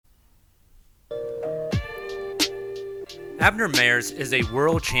Abner Mares is a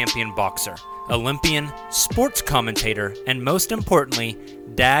world champion boxer, Olympian, sports commentator, and most importantly,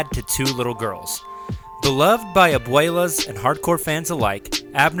 dad to two little girls. Beloved by abuelas and hardcore fans alike,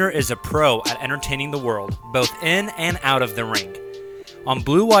 Abner is a pro at entertaining the world, both in and out of the ring. On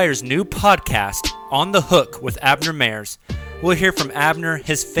Bluewire's new podcast, On the Hook with Abner Mares, we'll hear from Abner,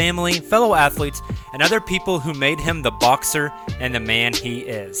 his family, fellow athletes, and other people who made him the boxer and the man he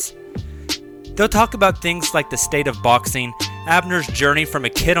is. They'll talk about things like the state of boxing, Abner's journey from a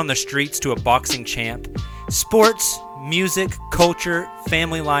kid on the streets to a boxing champ, sports, music, culture,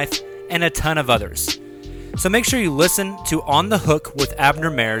 family life, and a ton of others. So make sure you listen to On the Hook with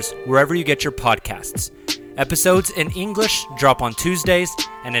Abner Mares wherever you get your podcasts. Episodes in English drop on Tuesdays,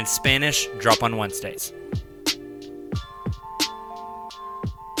 and in Spanish drop on Wednesdays.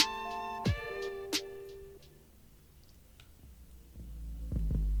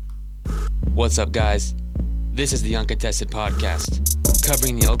 What's up, guys? This is the Uncontested podcast,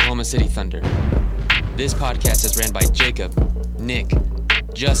 covering the Oklahoma City Thunder. This podcast is ran by Jacob, Nick,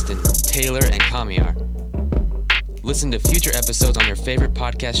 Justin, Taylor, and Kamiar. Listen to future episodes on your favorite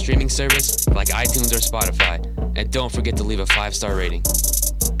podcast streaming service like iTunes or Spotify. And don't forget to leave a 5-star rating.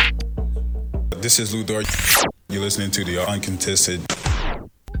 This is Lou Dort. You're listening to the Uncontested.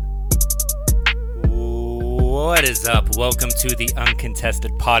 What is up? Welcome to the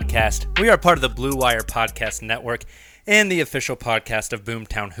Uncontested podcast. We are part of the Bluewire podcast network and the official podcast of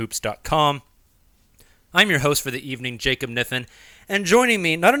boomtownhoops.com. I'm your host for the evening, Jacob Kniffen, and joining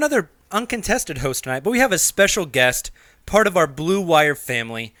me, not another uncontested host tonight, but we have a special guest, part of our Bluewire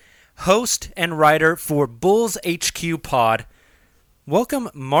family, host and writer for BullsHQ pod. Welcome,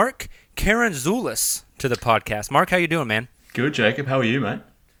 Mark Karantzoulis, to the podcast. Mark, how you doing, man? Good, Jacob. How are you, mate?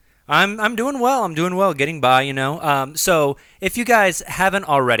 I'm doing well. I'm doing well, getting by, you know. So if you guys haven't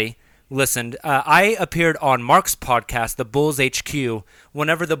already listened, I appeared on Mark's podcast, the BullsHQ,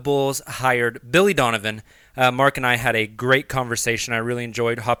 whenever the Bulls hired Billy Donovan. Mark and I had a great conversation. I really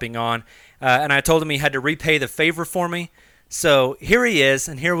enjoyed hopping on. And I told him he had to repay the favor for me. So here he is,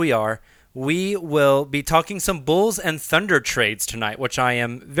 and here we are. We will be talking some Bulls and Thunder trades tonight, which I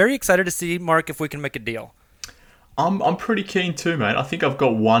am very excited to see, Mark, if we can make a deal. I'm pretty keen too, mate. I think I've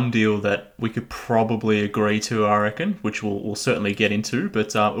got one deal that we could probably agree to, I reckon, which we'll certainly get into. But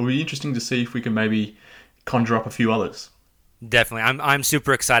it'll be interesting to see if we can maybe conjure up a few others. Definitely. I'm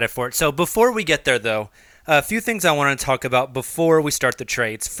super excited for it. So before we get there, though, a few things I want to talk about before we start the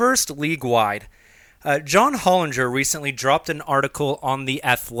trades. First, league-wide. John Hollinger recently dropped an article on The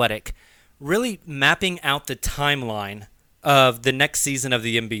Athletic, really mapping out the timeline of the next season of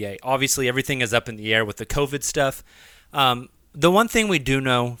the NBA. Obviously, everything is up in the air with the COVID stuff. The one thing we do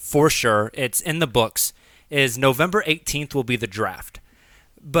know for sure, it's in the books, is November 18th will be the draft.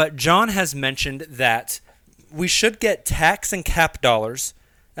 But John has mentioned that we should get tax and cap dollars,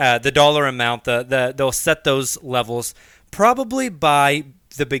 the dollar amount, they'll set those levels probably by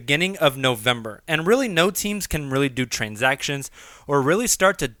the beginning of November. And really no teams can really do transactions or really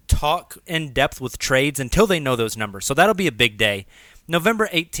start to talk in depth with trades until they know those numbers. So that'll be a big day. November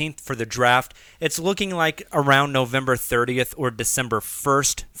 18th for the draft. It's looking like around November 30th or December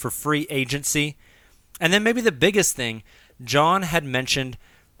 1st for free agency. And then maybe the biggest thing, John had mentioned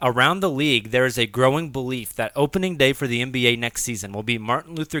around the league, there is a growing belief that opening day for the NBA next season will be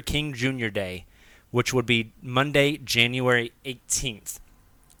Martin Luther King Jr. Day, which would be Monday, January 18th.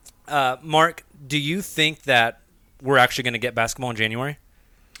 Mark, do you think that we're actually going to get basketball in January?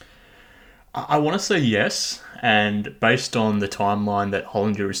 I want to say yes, and based on the timeline that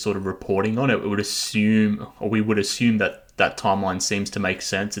Hollinger is sort of reporting on, we would assume that that timeline seems to make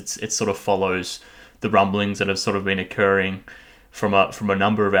sense. It sort of follows the rumblings that have sort of been occurring from a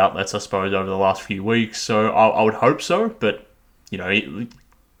number of outlets, I suppose, over the last few weeks. So I would hope so, but you know,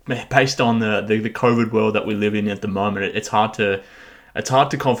 based on the COVID world that we live in at the moment, it's hard to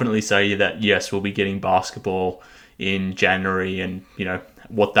confidently say that yes, we'll be getting basketball in January, and you know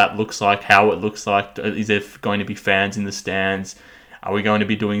what that looks like, how it looks like. Is there going to be fans in the stands? Are we going to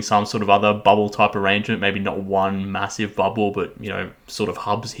be doing some sort of other bubble type arrangement? Maybe not one massive bubble, but you know, sort of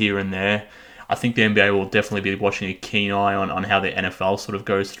hubs here and there. I think the NBA will definitely be watching a keen eye on how the NFL sort of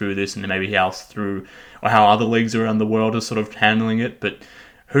goes through this, and maybe how other leagues around the world are sort of handling it. But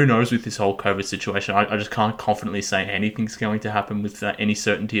who knows with this whole COVID situation? I just can't confidently say anything's going to happen with any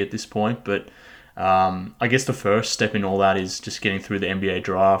certainty at this point. But I guess the first step in all that is just getting through the NBA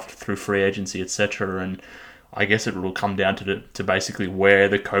draft, through free agency, etc. And I guess it will come down to basically where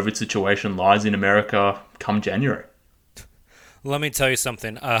the COVID situation lies in America come January. Let me tell you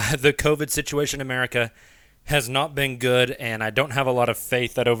something. The COVID situation in America has not been good, and I don't have a lot of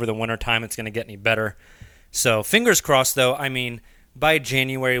faith that over the wintertime it's going to get any better. So fingers crossed, though. I mean, by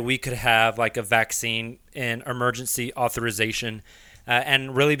January, we could have like a vaccine and emergency authorization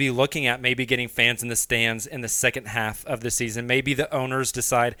and really be looking at maybe getting fans in the stands in the second half of the season. Maybe the owners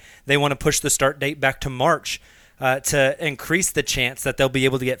decide they want to push the start date back to March to increase the chance that they'll be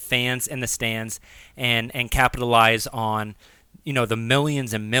able to get fans in the stands and capitalize on, the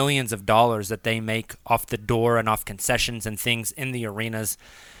millions and millions of dollars that they make off the door and off concessions and things in the arenas.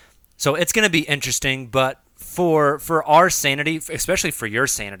 So it's going to be interesting, but for our sanity, especially for your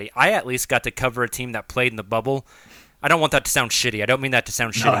sanity, I at least got to cover a team that played in the bubble. I don't want that to sound shitty. I don't mean that to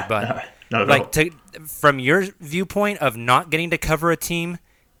sound shitty, but not like from your viewpoint of not getting to cover a team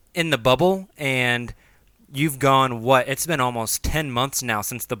in the bubble, and you've gone, it's been almost 10 months now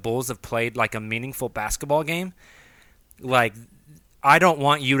since the Bulls have played like a meaningful basketball game. Like, I don't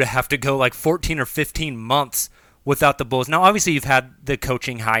want you to have to go like 14 or 15 months without the Bulls. Now, obviously, you've had the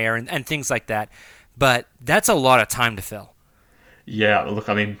coaching hire and things like that, but that's a lot of time to fill. Yeah, look,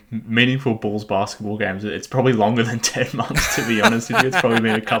 I mean, meaningful Bulls basketball games, it's probably longer than 10 months, to be honest with you. It's probably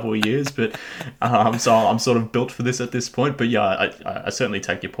been a couple of years, but so I'm sort of built for this at this point. But yeah, I certainly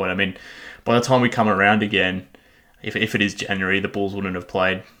take your point. I mean, by the time we come around again, if it is January, the Bulls wouldn't have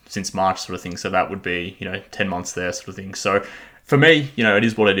played since March sort of thing. So that would be, 10 months there sort of thing. So for me, it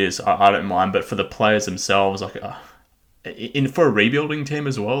is what it is. I don't mind. But for the players themselves, like for a rebuilding team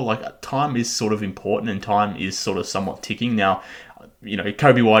as well, like time is sort of important and time is sort of somewhat ticking. Now,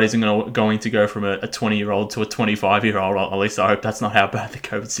 Kobe White isn't going to go from a 20-year-old to a 25-year-old. At least I hope that's not how bad the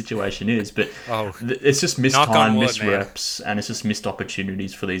COVID situation is. But it's just missed time, missed reps, and it's just missed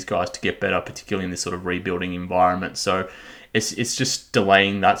opportunities for these guys to get better, particularly in this sort of rebuilding environment. So it's just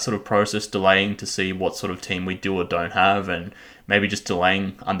delaying that sort of process, delaying to see what sort of team we do or don't have, and maybe just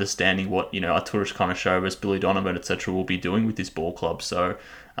delaying understanding what, Arturas Karnisovas, Billy Donovan, etc. will be doing with this ball club. So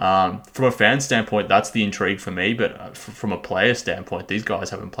from a fan standpoint, that's the intrigue for me. But from a player standpoint, these guys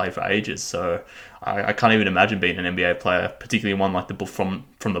haven't played for ages. So I can't even imagine being an NBA player, particularly one like from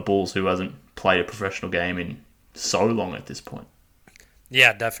the Bulls who hasn't played a professional game in so long at this point.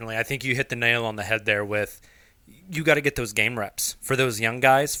 Yeah, definitely. I think you hit the nail on the head there with you got to get those game reps for those young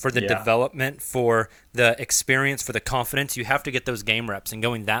guys, for the development, for the experience, for the confidence. You have to get those game reps, and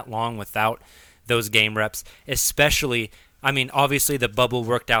going that long without those game reps, especially, I mean, obviously the bubble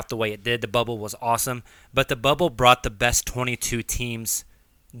worked out the way it did. The bubble was awesome, but the bubble brought the best 22 teams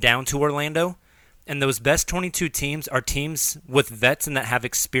down to Orlando, and those best 22 teams are teams with vets and that have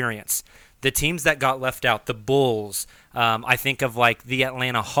experience. The teams that got left out, the Bulls, I think of like the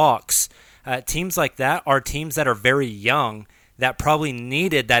Atlanta Hawks, teams like that are teams that are very young that probably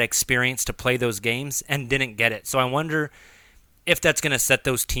needed that experience to play those games and didn't get it. So I wonder if that's going to set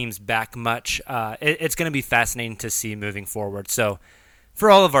those teams back much. It's going to be fascinating to see moving forward. So for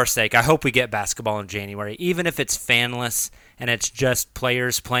all of our sake, I hope we get basketball in January, even if it's fanless and it's just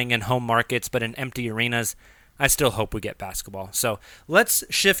players playing in home markets but in empty arenas. I still hope we get basketball. So let's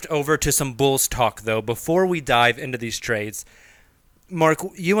shift over to some Bulls talk, though, before we dive into these trades. Mark,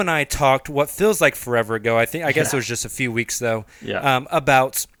 you and I talked what feels like forever ago. I guess it was just a few weeks, though,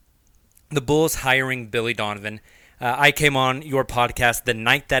 about the Bulls hiring Billy Donovan. I came on your podcast the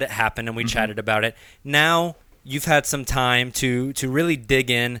night that it happened, and we chatted about it. Now you've had some time to really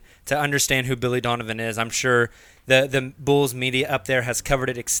dig in, to understand who Billy Donovan is. I'm sure the Bulls media up there has covered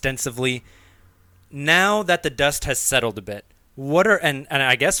it extensively. Now that the dust has settled a bit, and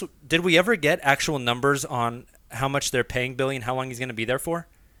I guess, did we ever get actual numbers on how much they're paying Billy and how long he's going to be there for?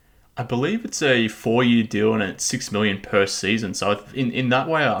 I believe it's a 4-year deal and it's $6 million per season. So in that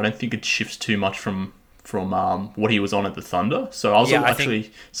way, I don't think it shifts too much from what he was on at the Thunder. So I was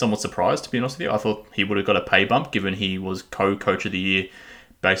actually somewhat surprised, to be honest with you. I thought he would have got a pay bump given he was co-coach of the year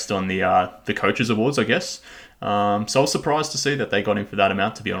based on the coaches awards, I guess. So I was surprised to see that they got him for that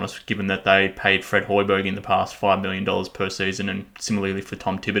amount, to be honest, given that they paid Fred Hoiberg in the past $5 million per season, and similarly for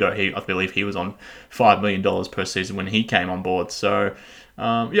Tom Thibodeau, I believe he was on $5 million per season when he came on board. So,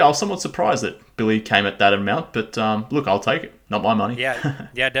 I was somewhat surprised that Billy came at that amount, but look, I'll take it. Not my money. Yeah,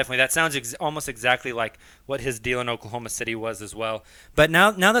 definitely. That sounds almost exactly like what his deal in Oklahoma City was as well. But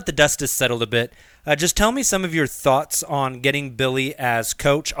now that the dust has settled a bit, just tell me some of your thoughts on getting Billy as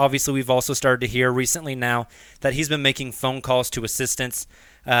coach. Obviously, we've also started to hear recently now that he's been making phone calls to assistants.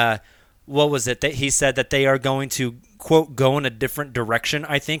 What was it that he said that they are going to, quote, go in a different direction,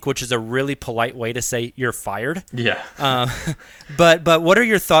 I think, which is a really polite way to say you're fired. Yeah. But what are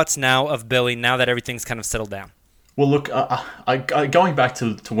your thoughts now of Billy now that everything's kind of settled down? Well, look, going back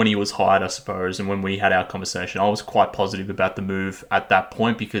to when he was hired, I suppose, and when we had our conversation, I was quite positive about the move at that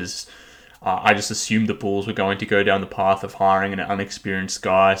point because I just assumed the Bulls were going to go down the path of hiring an unexperienced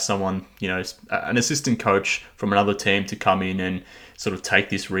guy, someone, an assistant coach from another team to come in and sort of take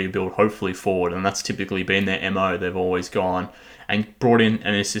this rebuild hopefully forward. And that's typically been their MO. They've always gone and brought in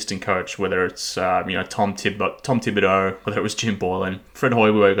an assistant coach, whether it's Tom Thibodeau, whether it was Jim Boylan. Fred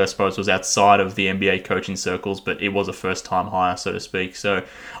Hoiberg, I suppose, was outside of the NBA coaching circles, but it was a first-time hire, so to speak. So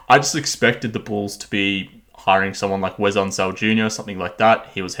I just expected the Bulls to be hiring someone like Wes Unseld Jr., something like that.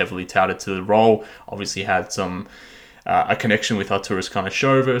 He was heavily touted to the role. Obviously had some a connection with Arturas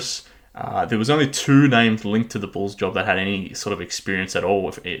Karnisovas. There was only 2 names linked to the Bulls job that had any sort of experience at all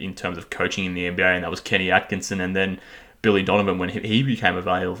in terms of coaching in the NBA, and that was Kenny Atkinson and then Billy Donovan when he became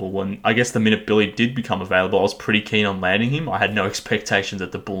available. And I guess the minute Billy did become available, I was pretty keen on landing him. I had no expectations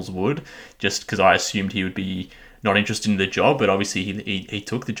that the Bulls would, just because I assumed he would be not interested in the job, but obviously he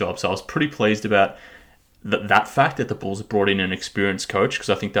took the job. So I was pretty pleased about that fact that the Bulls have brought in an experienced coach, because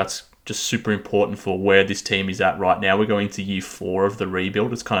I think that's just super important for where this team is at right now. We're going to year 4 of the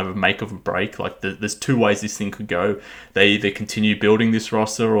rebuild. It's kind of a make or break. Like there's 2 ways this thing could go. They either continue building this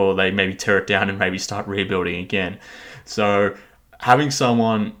roster, or they maybe tear it down and maybe start rebuilding again. So having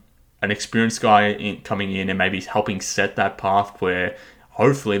someone, an experienced guy coming in and maybe helping set that path where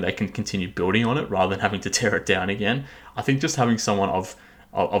hopefully they can continue building on it rather than having to tear it down again. I think just having someone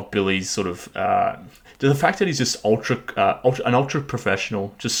of Billy's sort of the fact that he's just an ultra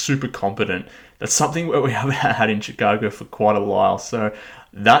professional, just super competent. That's something that we haven't had in Chicago for quite a while. So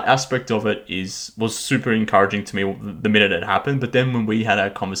that aspect of it was super encouraging to me the minute it happened. But then when we had our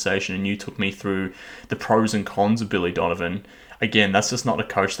conversation and you took me through the pros and cons of Billy Donovan, again, that's just not a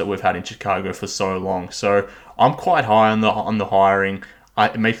coach that we've had in Chicago for so long. So I'm quite high on the hiring.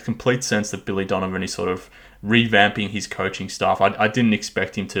 It makes complete sense that Billy Donovan is sort of revamping his coaching staff. I didn't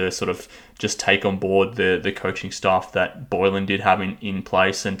expect him to sort of just take on board the coaching staff that Boylan did have in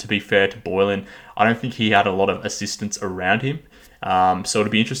place. And to be fair to Boylan, I don't think he had a lot of assistants around him. So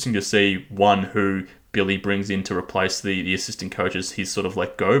it'll be interesting to see, one, who Billy brings in to replace the assistant coaches he's sort of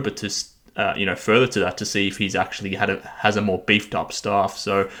let go, but to further to that, to see if he's actually has a more beefed up staff.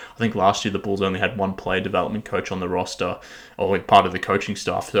 So I think last year the Bulls only had 1 player development coach on the roster, or part of the coaching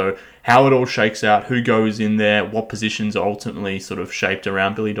staff. So how it all shakes out, who goes in there, what positions are ultimately sort of shaped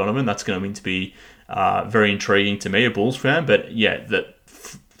around Billy Donovan, that's going to be very intriguing to me, a Bulls fan. But yeah,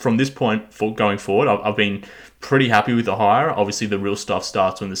 from this point going forward, I've been pretty happy with the hire. Obviously the real stuff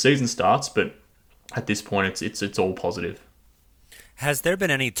starts when the season starts, but at this point it's all positive. Has there been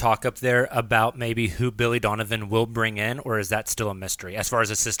any talk up there about maybe who Billy Donovan will bring in, or is that still a mystery as far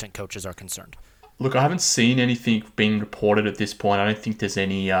as assistant coaches are concerned? Look, I haven't seen anything being reported at this point. I don't think there's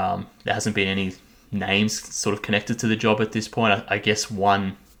any. There hasn't been any names sort of connected to the job at this point. I guess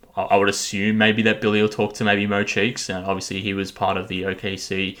one, I would assume maybe that Billy will talk to maybe Mo Cheeks, and obviously he was part of the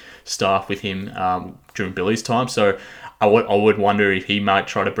OKC staff with him during Billy's time. So I would wonder if he might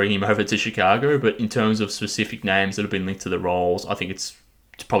try to bring him over to Chicago. But in terms of specific names that have been linked to the roles, I think it's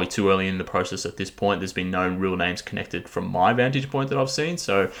probably too early in the process at this point. There's been no real names connected from my vantage point that I've seen.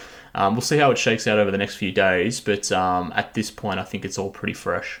 So we'll see how it shakes out over the next few days. But at this point, I think it's all pretty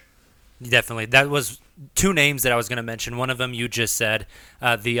fresh. Definitely. That was 2 names that I was going to mention. One of them you just said.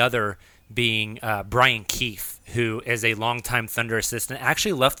 The other being Brian Keefe, who is a longtime Thunder assistant.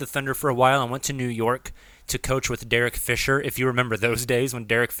 Actually left the Thunder for a while and went to New York to coach with Derek Fisher, if you remember those days when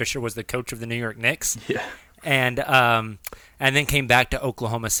Derek Fisher was the coach of the New York Knicks. Yeah. And then came back to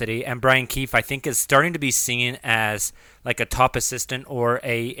Oklahoma City. And Brian Keefe, I think, is starting to be seen as like a top assistant or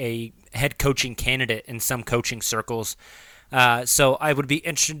a head coaching candidate in some coaching circles. So I would be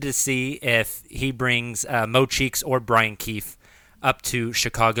interested to see if he brings Mo Cheeks or Brian Keefe up to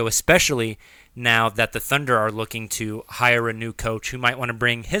Chicago, especially now that the Thunder are looking to hire a new coach who might want to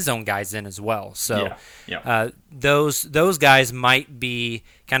bring his own guys in as well. So those guys might be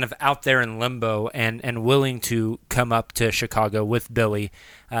kind of out there in limbo and willing to come up to Chicago with Billy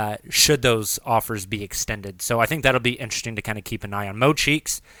should those offers be extended. So I think that'll be interesting to kind of keep an eye on. Mo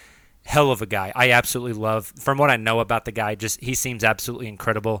Cheeks, hell of a guy. I absolutely love, from what I know about the guy, just he seems absolutely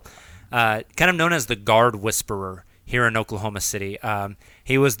incredible. Kind of known as the guard whisperer here in Oklahoma City.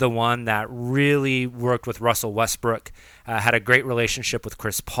 He was the one that really worked with Russell Westbrook, had a great relationship with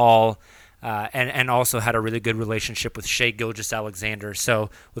Chris Paul, and also had a really good relationship with Shai Gilgeous-Alexander. So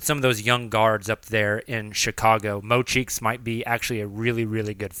with some of those young guards up there in Chicago, Mo Cheeks might be actually a really,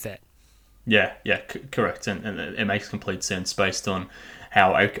 really good fit. Yeah, correct. And it makes complete sense based on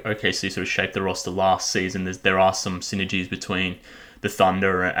how OKC sort of shaped the roster last season. There are some synergies between the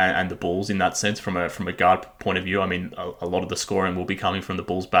Thunder and the Bulls in that sense from a guard point of view. I mean, a lot of the scoring will be coming from the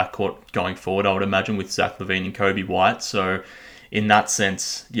Bulls backcourt going forward, I would imagine, with Zach LaVine and Kobe White. So in that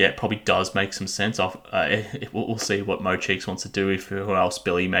sense, yeah, it probably does make some sense. We'll see what Mo Cheeks wants to do, if who else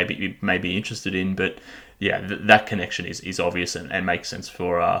Billy may be interested in. But yeah, that connection is obvious and makes sense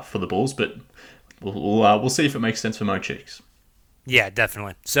for the Bulls. But we'll see if it makes sense for Mo Cheeks. Yeah,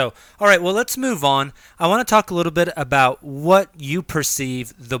 definitely. So, all right, well, let's move on. I want to talk a little bit about what you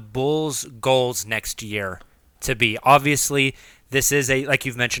perceive the Bulls' goals next year to be. Obviously, this is, like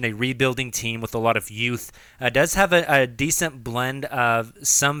you've mentioned, a rebuilding team with a lot of youth. Does have a decent blend of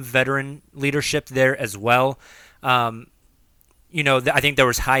some veteran leadership there as well. I think there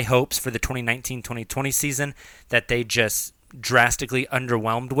was high hopes for the 2019-2020 season that they just drastically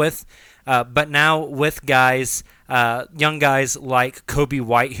underwhelmed with. But now with guys, young guys like Kobe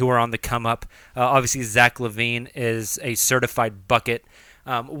White who are on the come up, obviously Zach LaVine is a certified bucket.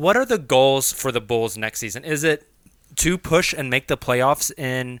 What are the goals for the Bulls next season? Is it to push and make the playoffs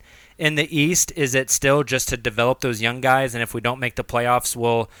in the East? Is it still just to develop those young guys, and if we don't make the playoffs,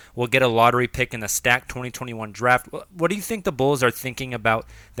 we'll get a lottery pick in the stacked 2021 draft? What do you think the Bulls are thinking about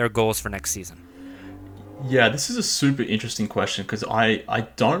their goals for next season? Yeah, this is a super interesting question because I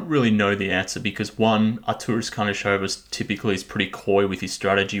don't really know the answer because, one, Arturas Karnisovas typically is pretty coy with his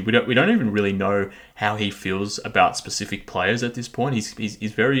strategy. We don't even really know how he feels about specific players at this point.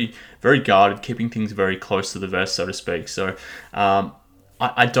 He's very, very guarded, keeping things very close to the vest, so to speak. So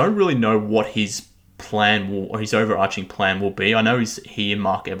I don't really know what his his overarching plan will be. I know he and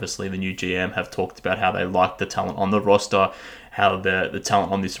Mark Eversley, the new GM, have talked about how they like the talent on the roster, how the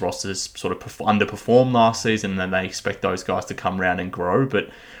talent on this roster has sort of underperformed last season, and then they expect those guys to come around and grow. But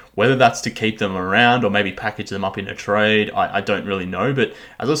whether that's to keep them around or maybe package them up in a trade, I don't really know. But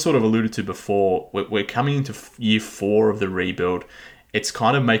as I sort of alluded to before, we're coming into year 4 of the rebuild. It's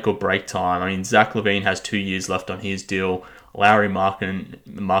kind of make or break time. I mean, Zach LaVine has 2 years left on his deal. Lauri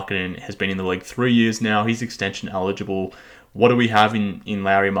Markkanen has been in the league 3 years now. He's extension eligible. What do we have in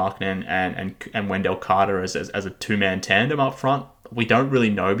Lauri Markkanen and Wendell Carter as a two-man tandem up front? We don't really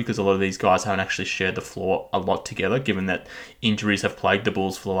know because a lot of these guys haven't actually shared the floor a lot together, given that injuries have plagued the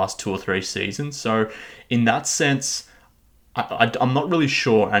Bulls for the last 2 or 3 seasons. So in that sense, I'm not really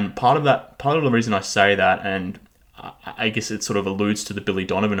sure. And part of the reason I say that, and I guess it sort of alludes to the Billy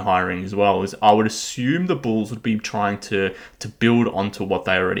Donovan hiring as well, is I would assume the Bulls would be trying to build onto what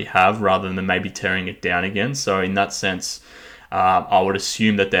they already have rather than maybe tearing it down again. So in that sense, I would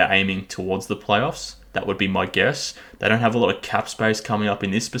assume that they're aiming towards the playoffs. That would be my guess. They don't have a lot of cap space coming up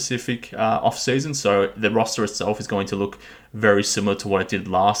in this specific offseason, so the roster itself is going to look very similar to what it did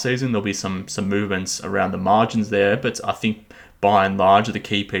last season. There'll be some movements around the margins there, but I think by and large the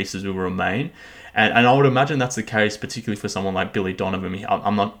key pieces will remain. And I would imagine that's the case, particularly for someone like Billy Donovan.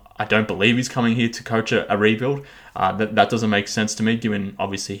 I don't believe he's coming here to coach a rebuild. That doesn't make sense to me, given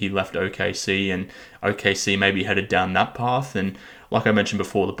obviously he left OKC and OKC maybe headed down that path. And like I mentioned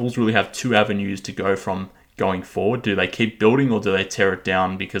before, the Bulls really have 2 avenues to go from going forward. Do they keep building or do they tear it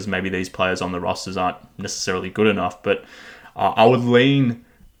down because maybe these players on the rosters aren't necessarily good enough? But I would lean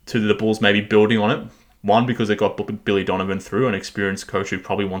to the Bulls maybe building on it. One, because they got Billy Donovan through, an experienced coach who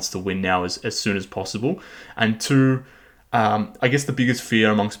probably wants to win now as soon as possible. And 2, I guess the biggest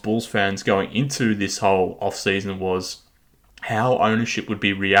fear amongst Bulls fans going into this whole offseason was how ownership would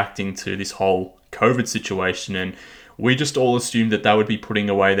be reacting to this whole COVID situation. And we just all assumed that they would be putting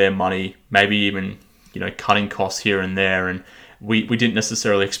away their money, maybe even cutting costs here and there. And we didn't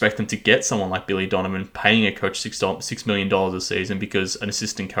necessarily expect them to get someone like Billy Donovan paying a coach $6 million a season because an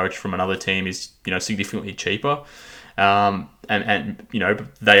assistant coach from another team is significantly cheaper. And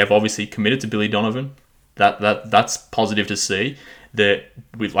they have obviously committed to Billy Donovan. That's positive to see. That,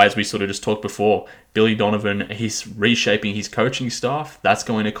 as we sort of just talked before, Billy Donovan, he's reshaping his coaching staff. That's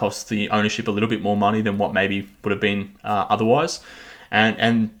going to cost the ownership a little bit more money than what maybe would have been otherwise.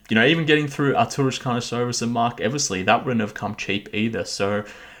 And even getting through Arturas Karnisovas and Mark Eversley, that wouldn't have come cheap either. So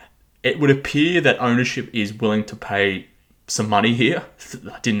it would appear that ownership is willing to pay some money here.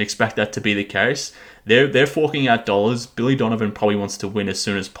 I didn't expect that to be the case. They're forking out dollars. Billy Donovan probably wants to win as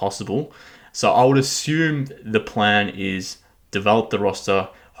soon as possible. So I would assume the plan is develop the roster,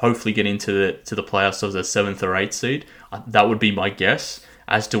 hopefully get into the playoffs as a 7th or 8th seed. That would be my guess.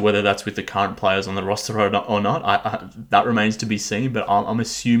 As to whether that's with the current players on the roster or not, that remains to be seen. But I'm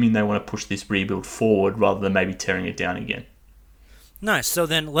assuming they want to push this rebuild forward rather than maybe tearing it down again. Nice. So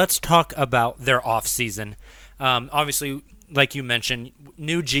then let's talk about their offseason. Obviously, like you mentioned,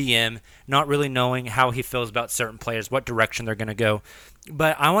 new GM, not really knowing how he feels about certain players, what direction they're going to go.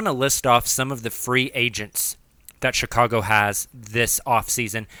 But I want to list off some of the free agents that Chicago has this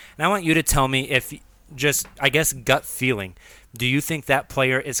offseason. And I want you to tell me if just, I guess, gut feeling, do you think that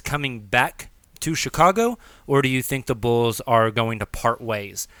player is coming back to Chicago, or do you think the Bulls are going to part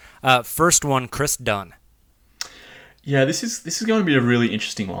ways? First one, Chris Dunn. Yeah, this is going to be a really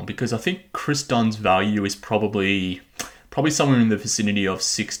interesting one because I think Chris Dunn's value is probably somewhere in the vicinity of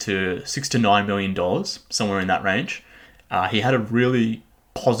 $6 to $9 million, somewhere in that range. He had a really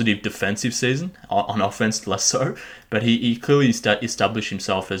positive defensive season, on offense less so, but he clearly established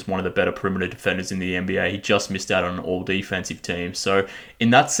himself as one of the better perimeter defenders in the NBA. He just missed out on an all-defensive team. So in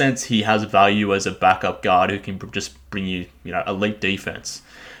that sense, he has value as a backup guard who can just bring you, elite defense.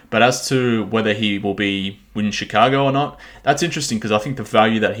 But as to whether he will be in Chicago or not, that's interesting because I think the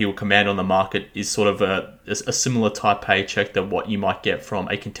value that he will command on the market is sort of a similar type paycheck than what you might get from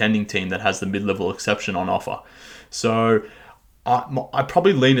a contending team that has the mid-level exception on offer. So I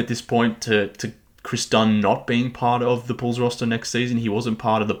probably lean at this point to Chris Dunn not being part of the Bulls roster next season. He wasn't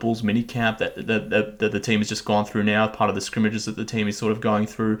part of the Bulls minicamp that the team has just gone through now, part of the scrimmages that the team is sort of going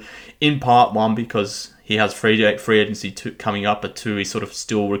through, in part one because he has free agency coming up, but two, he's sort of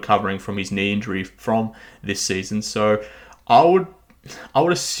still recovering from his knee injury from this season. So I would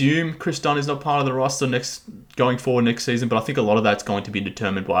assume Chris Dunn is not part of the roster going forward next season, but I think a lot of that's going to be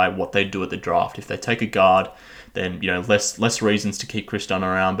determined by what they do at the draft. If they take a guard, then less reasons to keep Chris Dunn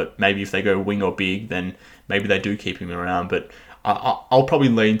around. But maybe if they go wing or big, then maybe they do keep him around. But I'll probably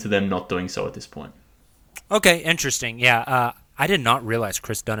lean to them not doing so at this point. Okay, interesting. Yeah, I did not realize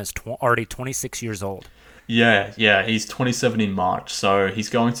Chris Dunn is already 26 years old. Yeah, he's 27 in March, so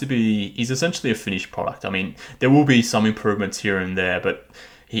he's essentially a finished product. I mean, there will be some improvements here and there, but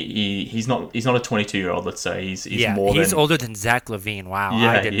he's not a 22-year-old, let's say. He's older than Zach LaVine. Wow,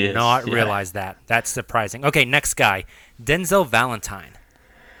 yeah, I did not realize that. That's surprising. Okay, next guy, Denzel Valentine.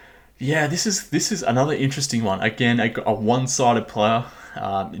 Yeah, this is another interesting one. Again, a one-sided player.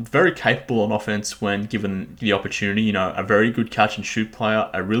 Very capable on offense when given the opportunity. A very good catch and shoot player,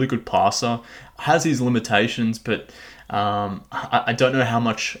 a really good passer. Has his limitations, but I don't know how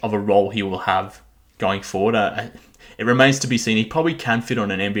much of a role he will have going forward. It remains to be seen. He probably can fit on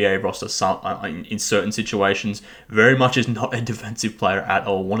an NBA roster in certain situations. Very much is not a defensive player at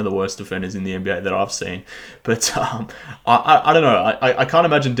all. One of the worst defenders in the NBA that I've seen. But I don't know. I can't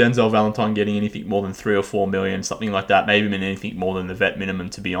imagine Denzel Valentine getting anything more than $3 or $4 million, something like that. Maybe even anything more than the vet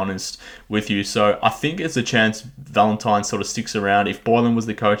minimum, to be honest with you. So I think there's a chance Valentine sort of sticks around. If Boylan was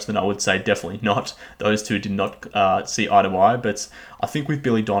the coach, then I would say definitely not. Those two did not see eye to eye. But I think with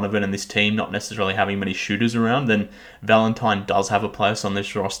Billy Donovan and this team not necessarily having many shooters around, then Valentine does have a place on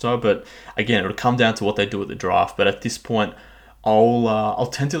this roster. But again, it'll come down to what they do at the draft. But at this point, I'll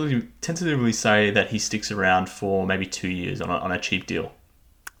tentatively say that he sticks around for maybe 2 years on a cheap deal.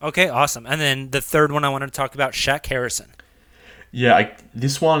 Okay, awesome. And then the third one I wanted to talk about, Shaq Harrison. Yeah,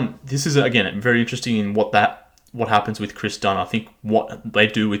 this is again very interesting in what happens with Chris Dunn. I think what they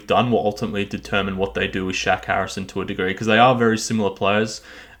do with Dunn will ultimately determine what they do with Shaq Harrison to a degree, because they are very similar players.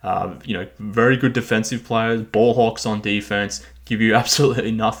 Very good defensive players, ball hawks on defense, give you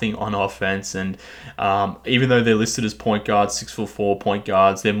absolutely nothing on offense. And even though they're listed as point guards, 6'4" point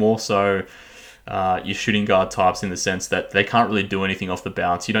guards, they're more so your shooting guard types in the sense that they can't really do anything off the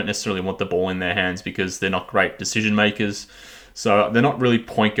bounce. You don't necessarily want the ball in their hands because they're not great decision makers. So they're not really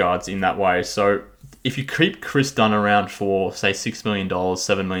point guards in that way. So if you keep Chris Dunn around for, say, $6 million,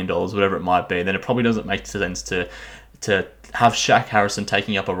 $7 million, whatever it might be, then it probably doesn't make sense to have Shaq Harrison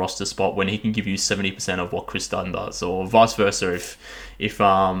taking up a roster spot when he can give you 70% of what Chris Dunn does, or vice versa. If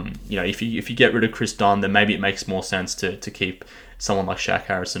you get rid of Chris Dunn, then maybe it makes more sense to keep someone like Shaq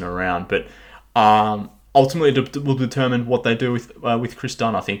Harrison around. But ultimately, it will determine what they do with Chris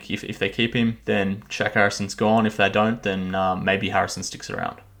Dunn. I think if they keep him, then Shaq Harrison's gone. If they don't, then maybe Harrison sticks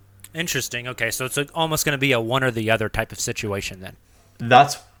around. Interesting. Okay, so it's almost going to be a one or the other type of situation then.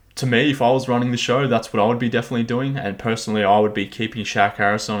 That's, to me, if I was running the show, that's what I would be definitely doing. And personally, I would be keeping Shaq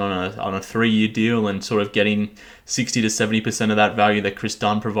Harrison on a 3-year deal and sort of getting 60 to 70% of that value that Chris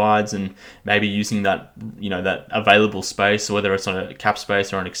Dunn provides, and maybe using that that available space, whether it's on a cap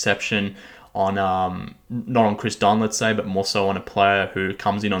space or an exception, on not on Chris Dunn, let's say, but more so on a player who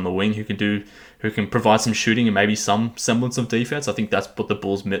comes in on the wing who can provide some shooting and maybe some semblance of defense. I think that's what the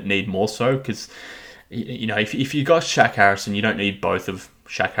Bulls need more so, because if you got Shaq Harrison, you don't need both of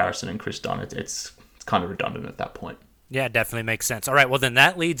Shaq Harrison and Chris Dunn. It's kind of redundant at that point. Yeah, it definitely makes sense. All right, well then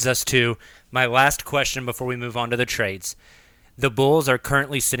that leads us to my last question before we move on to the trades. The Bulls are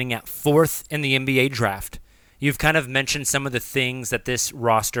currently sitting at 4th in the NBA draft. You've kind of mentioned some of the things that this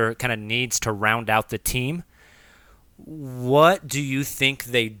roster kind of needs to round out the team. What do you think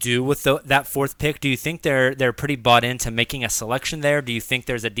they do with that fourth pick? Do you think they're pretty bought into making a selection there? Do you think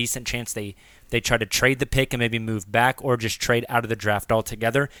there's a decent chance they try to trade the pick and maybe move back, or just trade out of the draft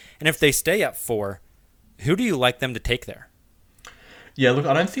altogether? And if they stay at 4, who do you like them to take there? Yeah, look,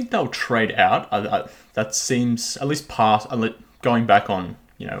 I don't think they'll trade out. That seems, at least going back on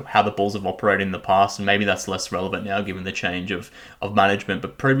how the Bulls have operated in the past, and maybe that's less relevant now given the change of management.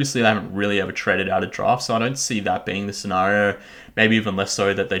 But previously, they haven't really ever traded out of draft, so I don't see that being the scenario. Maybe even less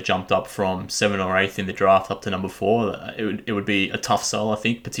so that they jumped up from 7 or 8th in the draft up to number 4. It would be a tough sell, I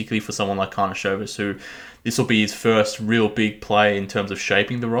think, particularly for someone like Karantzoulis, who this will be his first real big play in terms of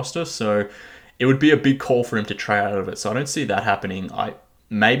shaping the roster. So it would be a big call for him to trade out of it. So I don't see that happening.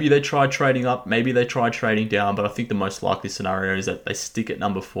 Maybe they try trading up, maybe they try trading down, but I think the most likely scenario is that they stick at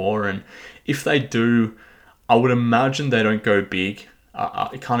number 4. And if they do, I would imagine they don't go big.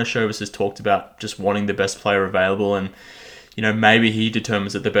 Karantzoulis has talked about just wanting the best player available, and maybe he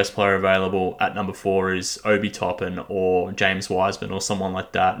determines that the best player available at number 4 is Obi Toppin or James Wiseman or someone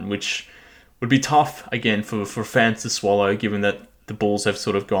like that, which would be tough, again, for fans to swallow, given that the Bulls have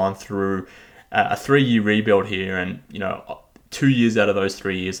sort of gone through a 3-year rebuild here, and 2 years out of those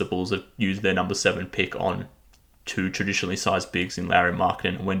 3 years, the Bulls have used their number 7 pick on 2 traditionally sized bigs in Larry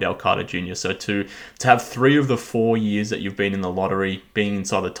Markkinen and Wendell Carter Jr. So to have 3 of the 4 years that you've been in the lottery, being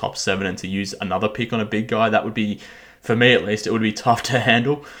inside the top 7, and to use another pick on a big guy, that would be, for me at least, it would be tough to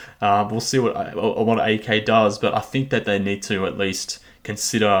handle. We'll see what AK does, but I think that they need to at least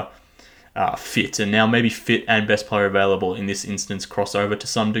consider fit. And now maybe fit and best player available in this instance cross over to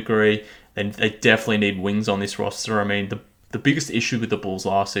some degree. They definitely need wings on this roster. I mean, the biggest issue with the Bulls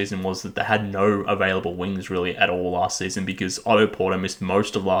last season was that they had no available wings really at all last season, because Otto Porter missed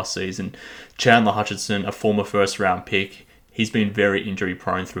most of last season. Chandler Hutchinson, a former first-round pick, he's been very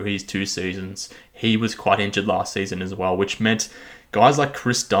injury-prone through his 2 seasons. He was quite injured last season as well, which meant guys like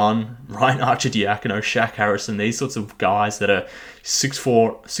Chris Dunn, Ryan Arcidiacono, Shaq Harrison, these sorts of guys that are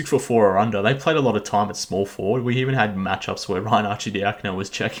 6'4" or under, they played a lot of time at small forward. We even had matchups where Ryan Arcidiacono was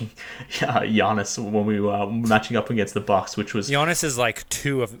checking Giannis when we were matching up against the Bucks, which was... Giannis is like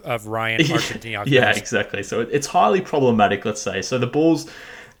 2 of Ryan Arcidiacono. Yeah, exactly. So it's highly problematic, let's say. So the Bulls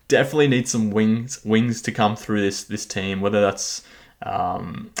definitely need some wings to come through this team, whether that's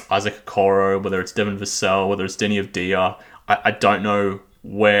Isaac Okoro, whether it's Devin Vassell, whether it's Denny Avdia. I don't know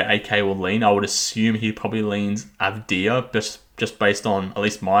where AK will lean. I would assume he probably leans Avdia, just based on at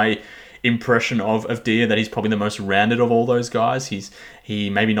least my impression of Avdia, that he's probably the most rounded of all those guys. He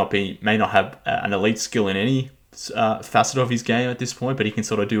may not have an elite skill in any facet of his game at this point, but he can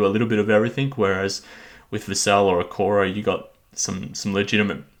sort of do a little bit of everything. Whereas with Vassell or Okoro, you got some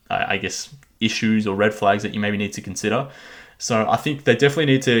legitimate, I guess, issues or red flags that you maybe need to consider. So I think they definitely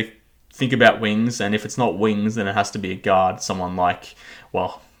need to think about wings, and if it's not wings, then it has to be a guard, someone like,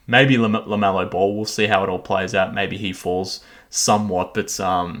 well, maybe LaMelo Ball. We'll see how it all plays out. Maybe he falls somewhat, but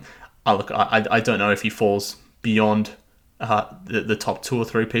I don't know if he falls beyond the top 2 or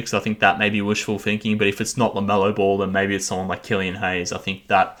 3 picks. I think that may be wishful thinking, but if it's not LaMelo Ball, then maybe it's someone like Killian Hayes. I think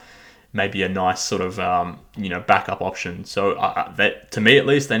that may be a nice sort of backup option. So to me at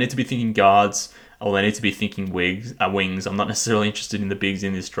least, they need to be thinking guards, or they need to be thinking wings. I'm not necessarily interested in the bigs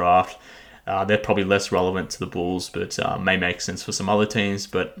in this draft. They're probably less relevant to the Bulls, but may make sense for some other teams.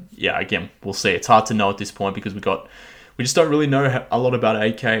 But yeah, again, we'll see. It's hard to know at this point because we just don't really know a lot about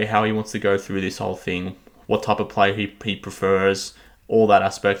AK, how he wants to go through this whole thing, what type of play he prefers, all that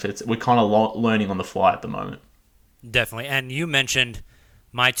aspect. We're kind of learning on the fly at the moment. Definitely. And you mentioned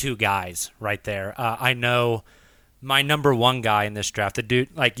my 2 guys right there. I know my number 1 guy in this draft, the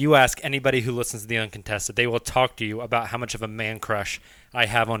dude, like, you ask anybody who listens to the Uncontested, they will talk to you about how much of a man crush I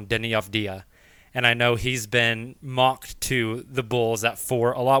have on Denny Avdia. And I know he's been mocked to the Bulls at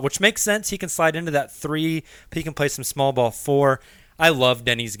 4 a lot, which makes sense. He can slide into that 3. He can play some small ball 4. I love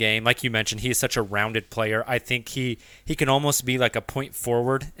Denny's game. Like you mentioned, he is such a rounded player. I think he can almost be like a point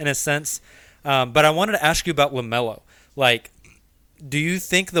forward in a sense. But I wanted to ask you about LaMelo. Like, do you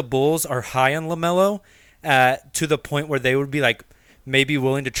think the Bulls are high on LaMelo to the point where they would be like maybe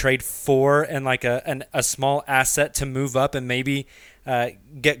willing to trade for and like a small asset to move up and maybe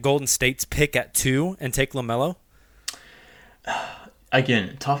get Golden State's pick at 2 and take LaMelo?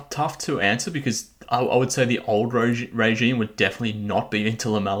 Again, tough to answer, because I would say the old regime would definitely not be into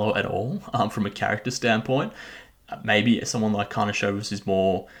LaMelo at all from a character standpoint. Maybe someone like Karantzoulis is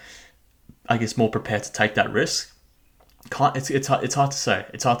more prepared to take that risk. It's hard to say.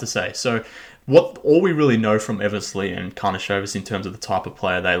 It's hard to say. So all we really know from Eversley and Karantzoulis in terms of the type of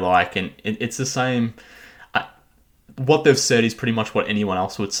player they like, and it's the same. What they've said is pretty much what anyone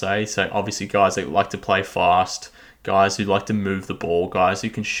else would say. So obviously guys that like to play fast, guys who like to move the ball, guys who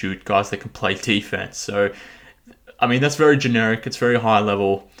can shoot, guys that can play defense. So, I mean, that's very generic. It's very high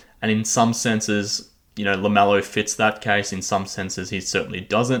level. And in some senses, LaMelo fits that case. In some senses, he certainly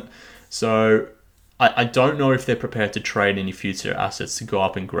doesn't. So I don't know if they're prepared to trade any future assets to go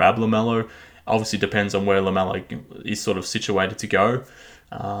up and grab LaMelo. Obviously, depends on where LaMelo is sort of situated to go.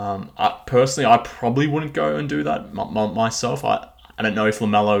 Personally, I probably wouldn't go and do that myself. I don't know if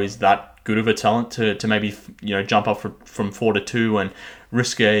LaMelo is that good of a talent to maybe jump up from 4 to 2 and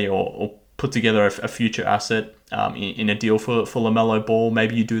risk or put together a future asset in a deal for LaMelo Ball.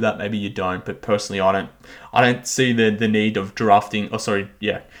 Maybe you do that, maybe you don't. But personally, I don't see the need of trading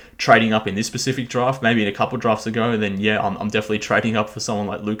up in this specific draft. Maybe in a couple drafts ago, then I'm definitely trading up for someone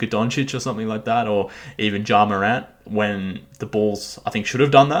like Luka Doncic or something like that, or even Ja Morant. When the Bulls, I think, should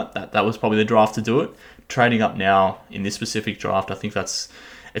have done that. That was probably the draft to do it. Trading up now in this specific draft, I think it's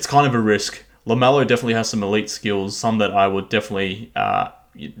kind of a risk. LaMelo definitely has some elite skills, some that I would definitely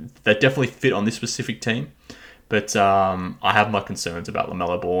that definitely fit on this specific team. But I have my concerns about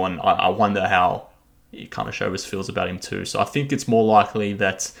LaMelo Ball, and I wonder how Karnisovas feels about him too. So I think it's more likely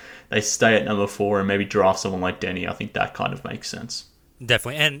that they stay at number 4 and maybe draft someone like Denny. I think that kind of makes sense.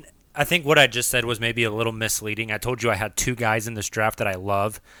 Definitely. And I think what I just said was maybe a little misleading. I told you I had 2 guys in this draft that I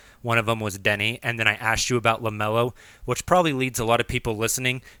love. One of them was Denny, and then I asked you about LaMelo, which probably leads a lot of people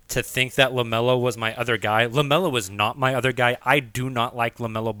listening to think that LaMelo was my other guy. LaMelo was not my other guy. I do not like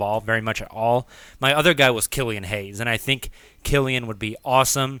LaMelo Ball very much at all. My other guy was Killian Hayes, and I think Killian would be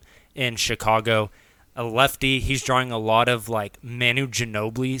awesome in Chicago. A lefty, he's drawing a lot of like Manu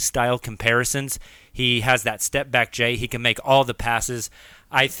Ginobili style comparisons. He has that step back J. He can make all the passes.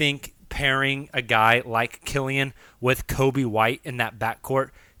 I think pairing a guy like Killian with Kobe White in that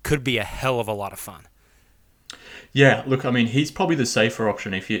backcourt could be a hell of a lot of fun. Yeah, look, I mean, he's probably the safer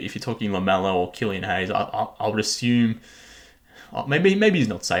option if you're talking LaMelo or Killian Hayes. I would assume maybe he's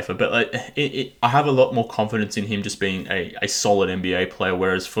not safer, but I have a lot more confidence in him just being a solid NBA player,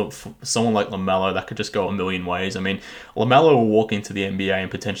 whereas for someone like LaMelo, that could just go a million ways. I mean, LaMelo will walk into the NBA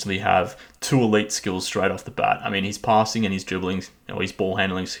and potentially have 2 elite skills straight off the bat. I mean, his passing and his dribbling, his ball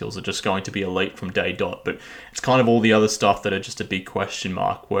handling skills are just going to be elite from day dot, but it's kind of all the other stuff that are just a big question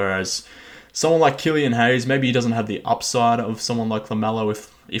mark, whereas someone like Killian Hayes, maybe he doesn't have the upside of someone like LaMelo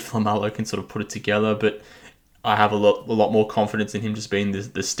if LaMelo can sort of put it together, but I have a lot more confidence in him just being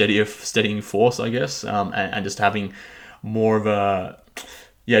the steadying force, I guess, and just having more of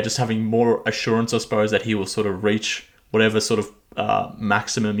just having more assurance, I suppose, that he will sort of reach whatever sort of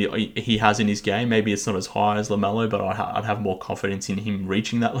maximum he has in his game. Maybe it's not as high as LaMelo, but I'd have more confidence in him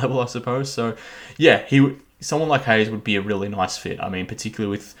reaching that level, I suppose. So, yeah, someone like Hayes would be a really nice fit. I mean,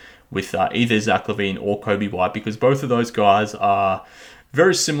 particularly with either Zach LaVine or Kobe White, because both of those guys are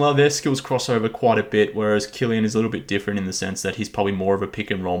very similar. Their skills cross over quite a bit, whereas Killian is a little bit different in the sense that he's probably more of a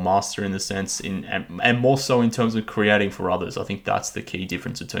pick and roll master in the sense, and more so in terms of creating for others. I think that's the key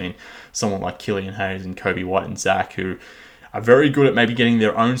difference between someone like Killian Hayes and Kobe White and Zach, who are very good at maybe getting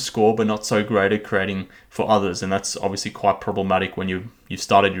their own score, but not so great at creating for others. And that's obviously quite problematic when you've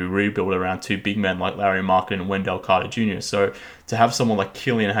started your rebuild around 2 big men like Larry Markkinen and Wendell Carter Jr. So to have someone like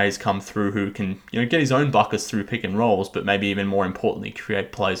Killian Hayes come through who can get his own buckets through pick and rolls, but maybe even more importantly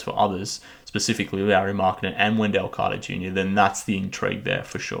create plays for others, specifically Larry Markkinen and Wendell Carter Jr., then that's the intrigue there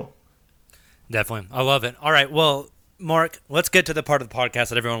for sure. Definitely. I love it. All right, well, Mark, let's get to the part of the podcast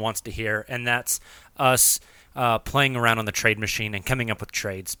that everyone wants to hear, and that's us playing around on the trade machine and coming up with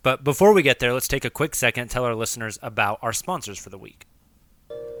trades. But before we get there, let's take a quick second and tell our listeners about our sponsors for the week.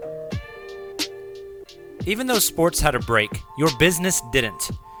 Even though sports had a break, your business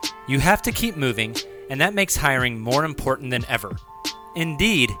didn't. You have to keep moving, and that makes hiring more important than ever.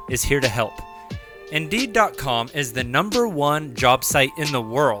 Indeed is here to help. Indeed.com is the #1 job site in the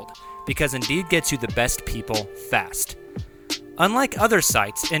world because Indeed gets you the best people fast. Unlike other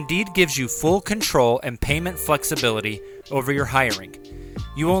sites, Indeed gives you full control and payment flexibility over your hiring.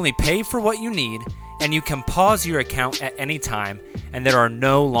 You only pay for what you need, and you can pause your account at any time, and there are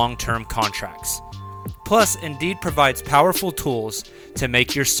no long-term contracts. Plus, Indeed provides powerful tools to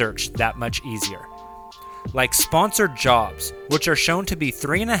make your search that much easier. Like sponsored jobs, which are shown to be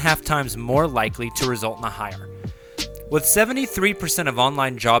 3.5 times more likely to result in a hire. With 73% of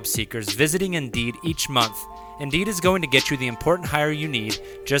online job seekers visiting Indeed each month, Indeed is going to get you the important hire you need,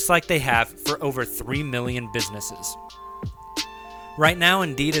 just like they have for over 3 million businesses. Right now,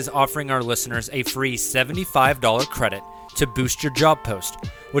 Indeed is offering our listeners a free $75 credit to boost your job post,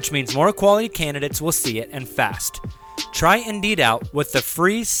 which means more quality candidates will see it and fast. Try Indeed out with the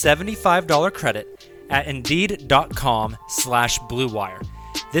free $75 credit at Indeed.com/Bluewire.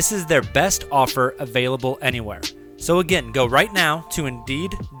 This is their best offer available anywhere. So again, go right now to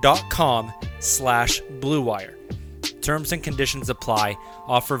Indeed.com/BlueWire. Terms and conditions apply.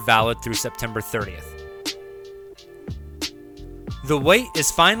 Offer valid through September 30th. The wait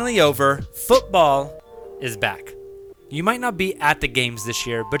is finally over. Football is back. You might not be at the games this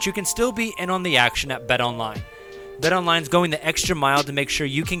year, but you can still be in on the action at BetOnline. BetOnline's going the extra mile to make sure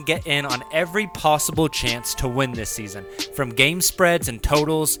you can get in on every possible chance to win this season. From game spreads and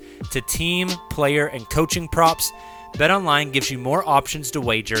totals to team, player, and coaching props, BetOnline gives you more options to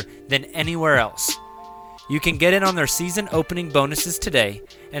wager than anywhere else. You can get in on their season opening bonuses today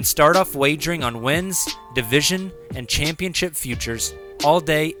and start off wagering on wins, division, and championship futures all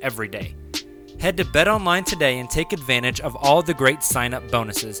day, every day. Head to BetOnline today and take advantage of all the great sign-up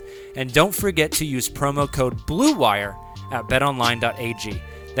bonuses. And don't forget to use promo code BLUEWIRE at betonline.ag.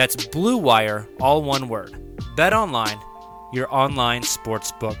 That's BLUEWIRE, all one word. BetOnline, your online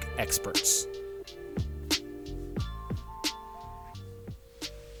sportsbook experts.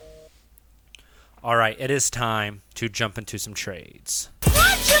 All right, it is time to jump into some trades.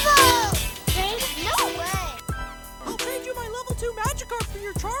 Lunchable! Trade? No way! I'll trade you my level 2 Magikarp for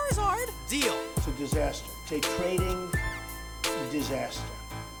your Charizard. Deal. It's a disaster. Take trading, disaster.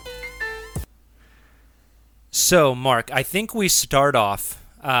 So, Mark, I think we start off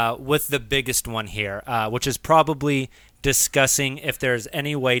with the biggest one here, which is probably discussing if there's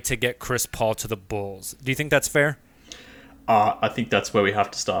any way to get Chris Paul to the Bulls. Do you think that's fair? I think that's where we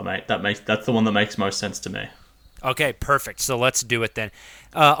have to start, mate. That's the one that makes most sense to me. Okay, perfect. So let's do it then.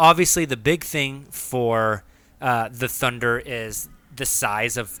 Obviously, the big thing for the Thunder is the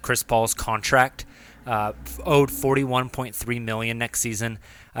size of Chris Paul's contract. Owed $41.3 million next season.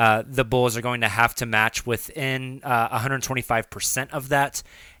 The Bulls are going to have to match within 125% of that.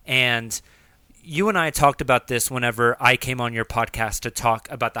 And you and I talked about this whenever I came on your podcast to talk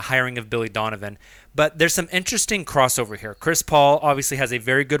about the hiring of Billy Donovan. But there's some interesting crossover here. Chris Paul obviously has a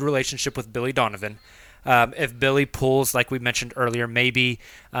very good relationship with Billy Donovan. If Billy pulls, like we mentioned earlier, maybe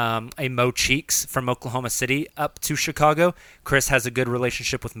a Mo Cheeks from Oklahoma City up to Chicago, Chris has a good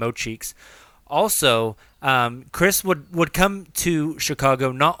relationship with Mo Cheeks. Also, Chris would come to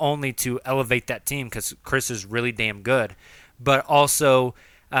Chicago not only to elevate that team, because Chris is really damn good, but also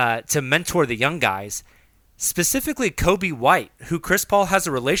to mentor the young guys, specifically Kobe White, who Chris Paul has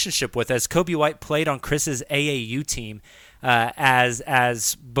a relationship with, as Kobe White played on Chris's AAU team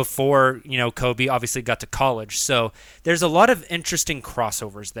as before, Kobe obviously got to college. So there's a lot of interesting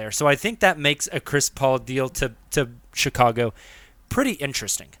crossovers there. So I think that makes a Chris Paul deal to Chicago pretty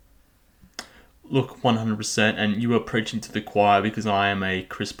interesting. Look, 100%, and you were preaching to the choir because I am a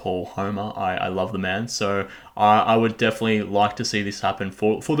Chris Paul homer. I love the man, so I would definitely like to see this happen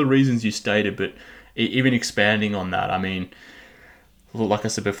for the reasons you stated, but even expanding on that, I mean, like I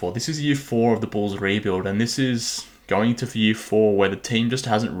said before, this is year 4 of the Bulls rebuild, and this is going into year 4 where the team just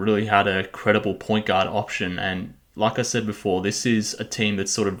hasn't really had a credible point guard option, and like I said before, this is a team that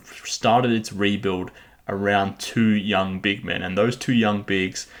sort of started its rebuild around 2 young big men, and those 2 young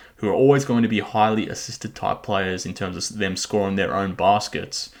bigs who are always going to be highly assisted type players in terms of them scoring their own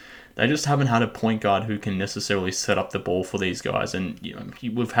baskets. They just haven't had a point guard who can necessarily set up the ball for these guys. And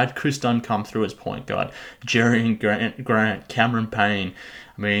we've had Chris Dunn come through as point guard, Jerry Grant, Cameron Payne.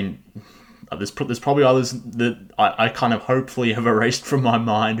 I mean, there's probably others that I kind of hopefully have erased from my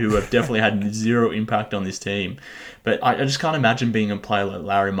mind who have definitely had zero impact on this team. But I just can't imagine being a player like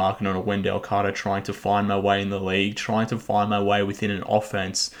Larry Markkinen or Wendell Carter trying to find my way in the league, trying to find my way within an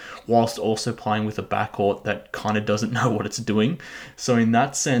offense, whilst also playing with a backcourt that kind of doesn't know what it's doing. So in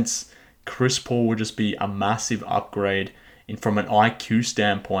that sense, Chris Paul would just be a massive upgrade from an IQ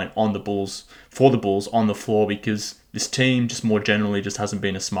standpoint for the Bulls on the floor, because this team just more generally just hasn't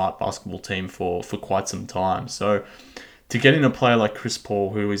been a smart basketball team for quite some time. So to get in a player like Chris Paul,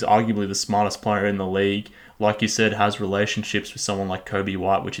 who is arguably the smartest player in the league, like you said, has relationships with someone like Kobe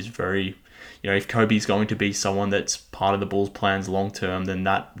White, which is very, if Kobe's going to be someone that's part of the Bulls' plans long term, then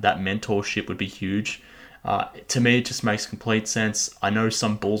that mentorship would be huge. To me, it just makes complete sense. I know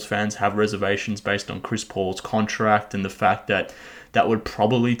some Bulls fans have reservations based on Chris Paul's contract and the fact that would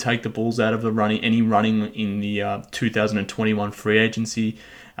probably take the Bulls out of the running in the 2021 free agency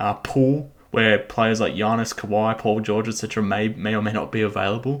pool, where players like Giannis, Kawhi, Paul George, etc. may or may not be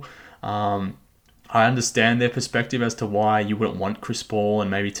available. I understand their perspective as to why you wouldn't want Chris Paul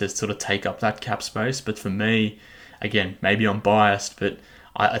and maybe to sort of take up that cap space. But for me, again, maybe I'm biased, but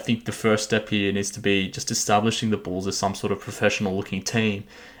I think the first step here needs to be just establishing the Bulls as some sort of professional-looking team,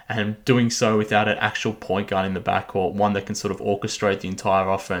 and doing so without an actual point guard in the backcourt, one that can sort of orchestrate the entire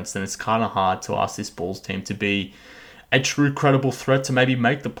offense. Then it's kind of hard to ask this Bulls team to be a true credible threat to maybe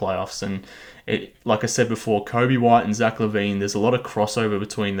make the playoffs. And like I said before, Kobe White and Zach LaVine, there's a lot of crossover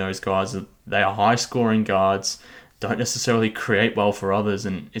between those guys. They are high-scoring guards, don't necessarily create well for others,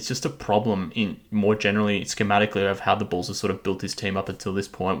 and it's just a problem in more generally schematically of how the Bulls have sort of built this team up until this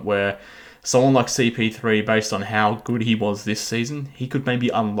point, where someone like CP3, based on how good he was this season, he could maybe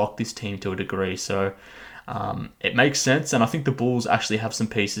unlock this team to a degree. So it makes sense, and I think the Bulls actually have some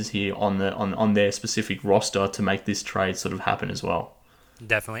pieces here on their specific roster to make this trade sort of happen as well.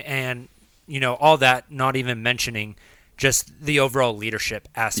 Definitely, and all that, not even mentioning just the overall leadership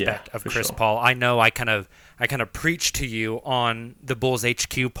aspect of Chris Paul. I know I kind of preached to you on the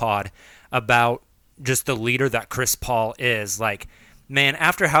BullsHQ pod about just the leader that Chris Paul is. Like, man,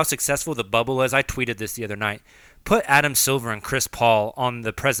 after how successful the bubble is, I tweeted this the other night. Put Adam Silver and Chris Paul on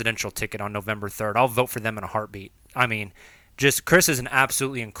the presidential ticket on November 3rd. I'll vote for them in a heartbeat. I mean, just Chris is an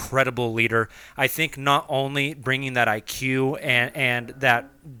absolutely incredible leader. I think not only bringing that IQ and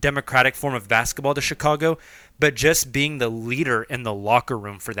that democratic form of basketball to Chicago, but just being the leader in the locker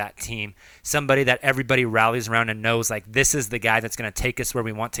room for that team. Somebody that everybody rallies around and knows, like, this is the guy that's going to take us where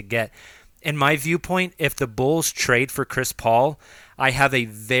we want to get. In my viewpoint, if the Bulls trade for Chris Paul, I have a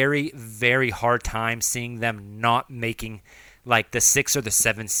very, very hard time seeing them not making like the 6 or the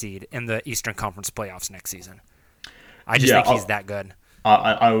 7 seed in the Eastern Conference playoffs next season. I just think he's that good.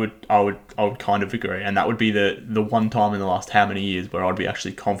 I would kind of agree, and that would be the one time in the last how many years where I'd be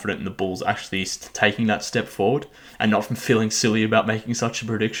actually confident in the Bulls actually taking that step forward and not from feeling silly about making such a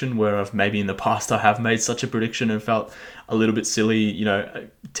prediction, where I've maybe in the past I have made such a prediction and felt a little bit silly,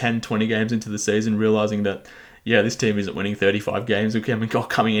 10, 20 games into the season, realizing that this team isn't winning 35 games or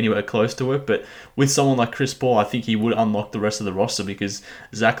coming anywhere close to it. But with someone like Chris Paul, I think he would unlock the rest of the roster, because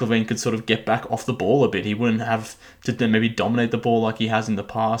Zach LaVine could sort of get back off the ball a bit. He wouldn't have to then maybe dominate the ball like he has in the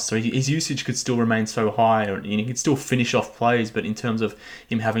past. So his usage could still remain so high, and he could still finish off plays. But in terms of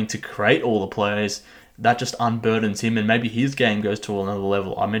him having to create all the plays, that just unburdens him, and maybe his game goes to another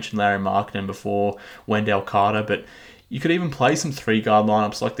level. I mentioned Larry Markkinen before, Wendell Carter, but you could even play some 3-guard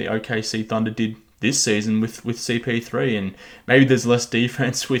lineups like the OKC Thunder did this season with CP3, and maybe there's less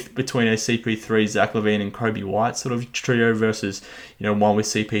defense between a CP3, Zach LaVine, and Kobe White sort of trio versus one with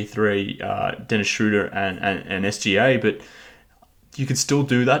CP3, Dennis Schroeder, and SGA. But you could still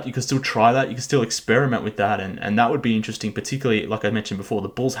do that. You could still try that. You could still experiment with that, and that would be interesting. Particularly, like I mentioned before, the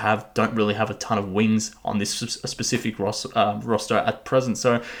Bulls don't really have a ton of wings on this specific roster at present.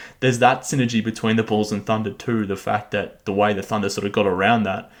 So there's that synergy between the Bulls and Thunder too. The fact that the way the Thunder sort of got around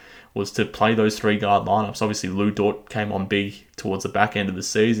that was to play those 3-guard lineups. Obviously, Lou Dort came on big towards the back end of the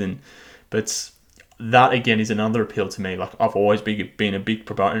season, but that again is another appeal to me. Like, I've always been a big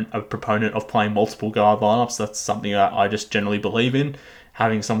proponent of playing multiple guard lineups. That's something that I just generally believe in.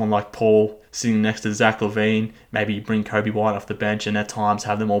 Having someone like Paul sitting next to Zach LaVine, maybe bring Kobe White off the bench, and at times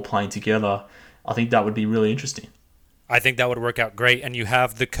have them all playing together. I think that would be really interesting. I think that would work out great, and you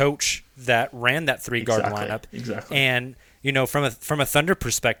have the coach that ran that 3-guard lineup. Exactly. And from a Thunder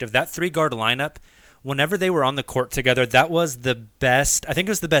perspective, that 3-guard lineup, whenever they were on the court together, that was the best. I think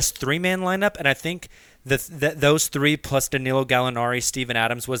it was the best 3-man lineup, and I think those 3 plus Danilo Gallinari, Steven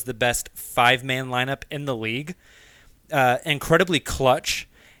Adams was the best 5-man lineup in the league. Incredibly clutch,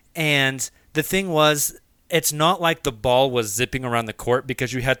 and the thing was, it's not like the ball was zipping around the court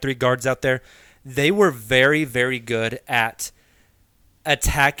because you had 3 guards out there. They were very, very good at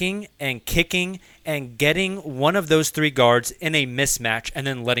attacking and kicking and getting one of those 3 guards in a mismatch and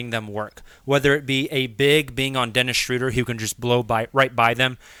then letting them work. Whether it be a big being on Dennis Schroeder who can just blow right by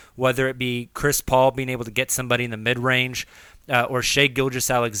them, whether it be Chris Paul being able to get somebody in the mid-range, or Shai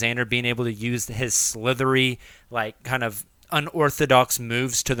Gilgeous-Alexander being able to use his slithery, like, kind of unorthodox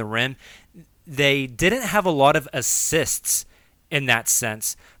moves to the rim. They didn't have a lot of assists in that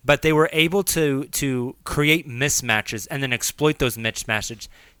sense, but they were able to create mismatches and then exploit those mismatches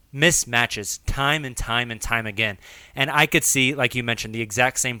time and time and time again. And I could see, like you mentioned, the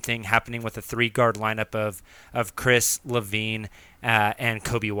exact same thing happening with a 3-guard lineup of Chris, LaVine, and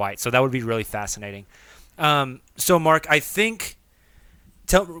Kobe White. So that would be really fascinating. So Mark, I think,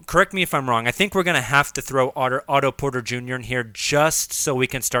 correct me if I'm wrong, I think we're going to have to throw Otto Porter Jr. in here just so we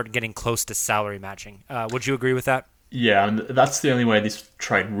can start getting close to salary matching. Would you agree with that? Yeah, and that's the only way this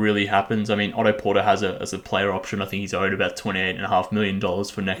trade really happens. I mean, Otto Porter has as a player option. I think he's owed about $28.5 million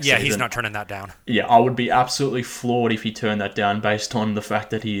for next season. Yeah, he's not turning that down. Yeah, I would be absolutely floored if he turned that down based on the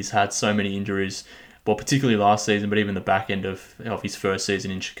fact that he's had so many injuries. Well, particularly last season, but even the back end of his first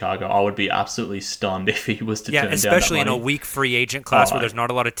season in Chicago. I would be absolutely stunned if he was to turn down that money. Especially in a weak free agent class where there's not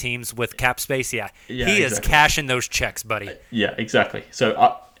a lot of teams with cap space. He is cashing those checks, buddy. Yeah, exactly.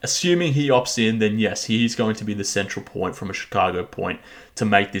 So assuming he opts in, then yes, he's going to be the central point from a Chicago point to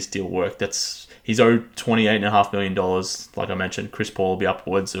make this deal work. He's owed $28.5 million. Like I mentioned, Chris Paul will be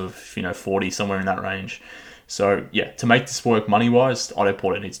upwards of 40, somewhere in that range. So yeah, to make this work money-wise, Otto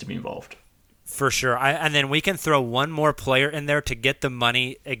Porter needs to be involved. For sure. And then we can throw one more player in there to get the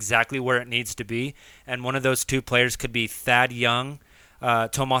money exactly where it needs to be. And one of those two players could be Thad Young,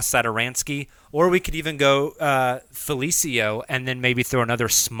 Tomas Satoransky, or we could even go Felicio and then maybe throw another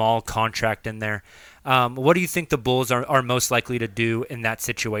small contract in there. What do you think the Bulls are most likely to do in that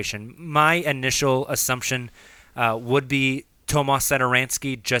situation? My initial assumption would be Tomas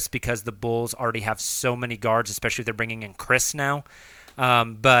Satoransky, just because the Bulls already have so many guards, especially if they're bringing in Chris now.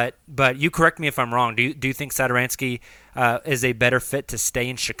 But you correct me if I'm wrong. Do you think Satoransky is a better fit to stay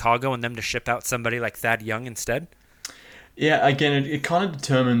in Chicago and them to ship out somebody like Thad Young instead? Yeah, again, it kind of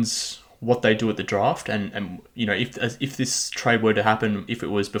determines what they do at the draft, and if this trade were to happen, if it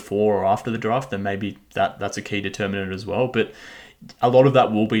was before or after the draft, then maybe that's a key determinant as well. But a lot of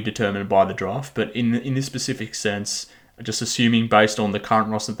that will be determined by the draft. But in this specific sense, just assuming based on the current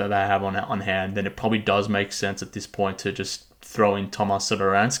roster that they have on hand, then it probably does make sense at this point to just throw in Tomas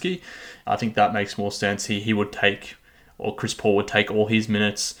Satoransky. I think that makes more sense. He would take, or Chris Paul would take all his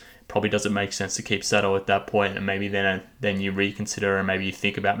minutes. Probably doesn't make sense to keep Sato at that point, and maybe then you reconsider and maybe you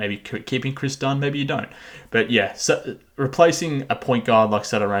think about maybe keeping Chris Dunn, maybe you don't. But yeah, so replacing a point guard like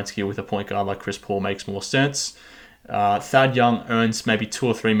Satoransky with a point guard like Chris Paul makes more sense. Thad Young earns maybe $2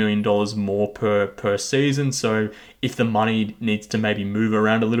 or $3 million more per season, so if the money needs to maybe move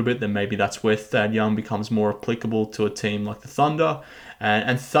around a little bit, then maybe that's where Thad Young becomes more applicable to a team like the Thunder.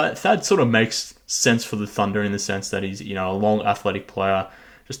 And Thad sort of makes sense for the Thunder in the sense that he's a long athletic player,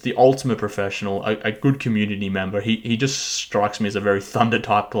 just the ultimate professional, a good community member. He just strikes me as a very Thunder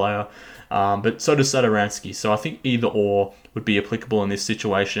type player. But so does Satoransky. So I think either or would be applicable in this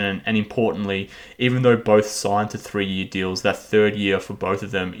situation. And importantly, even though both signed to 3-year deals, that third year for both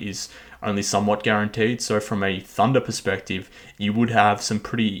of them is only somewhat guaranteed. So from a Thunder perspective, you would have some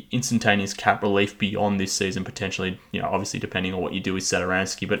pretty instantaneous cap relief beyond this season, potentially, obviously depending on what you do with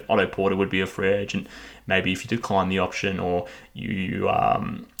Satoransky. But Otto Porter would be a free agent. Maybe if you decline the option, or you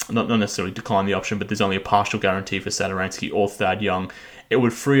not necessarily decline the option, but there's only a partial guarantee for Satoransky or Thad Young, it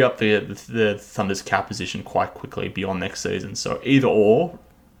would free up the Thunder's cap position quite quickly beyond next season. So either or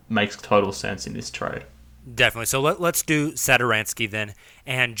makes total sense in this trade. Definitely. So let's do Satoransky then.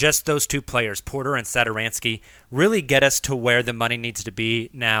 And just those two players, Porter and Satoransky, really get us to where the money needs to be.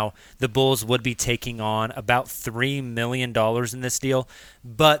 Now, the Bulls would be taking on about $3 million in this deal.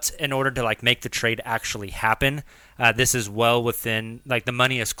 But in order to make the trade actually happen, this is well within, the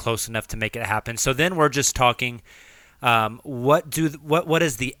money is close enough to make it happen. So then we're just talking, what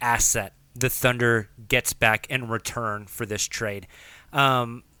is the asset the Thunder gets back in return for this trade?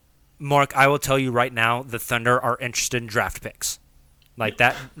 Mark, I will tell you right now, the Thunder are interested in draft picks.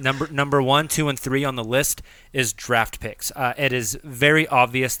 That number 1, 2, and 3 on the list is draft picks. It is very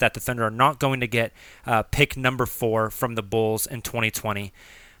obvious that the Thunder are not going to get pick number 4 from the Bulls in 2020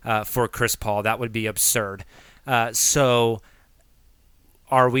 for Chris Paul. That would be absurd. So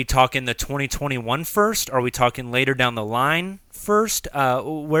are we talking the 2021 first? Are we talking later down the line first?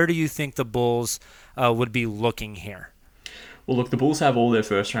 Where do you think the Bulls would be looking here? Well, look, the Bulls have all their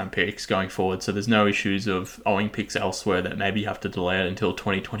first-round picks going forward, so there's no issues of owing picks elsewhere that maybe you have to delay it until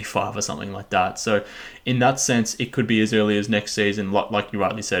 2025 or something like that. So in that sense, it could be as early as next season. Like you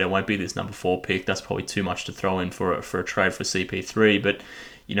rightly said, it won't be this number 4 pick. That's probably too much to throw in for a trade for CP3. But,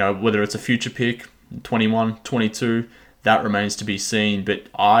 whether it's a future pick, 21, 22, that remains to be seen. But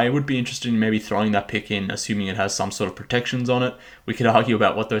I would be interested in maybe throwing that pick in, assuming it has some sort of protections on it. We could argue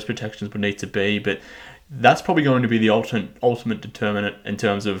about what those protections would need to be, but that's probably going to be the ultimate determinant in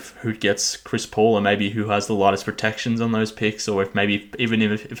terms of who gets Chris Paul, and maybe who has the lightest protections on those picks, or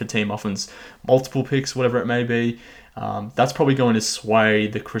if a team offers multiple picks, whatever it may be. That's probably going to sway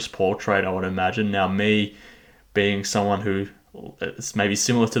the Chris Paul trade, I would imagine. Now, me being someone who is maybe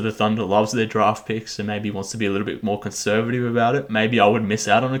similar to the Thunder, loves their draft picks and maybe wants to be a little bit more conservative about it, maybe I would miss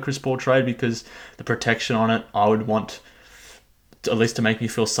out on a Chris Paul trade because the protection on it I would want, at least to make me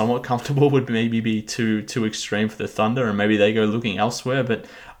feel somewhat comfortable, would maybe be too extreme for the Thunder, and maybe they go looking elsewhere. But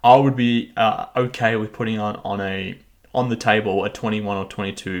I would be okay with putting on the table a 21 or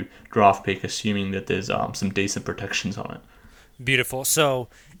 22 draft pick, assuming that there's some decent protections on it. Beautiful. So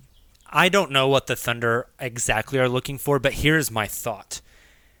I don't know what the Thunder exactly are looking for, but here's my thought.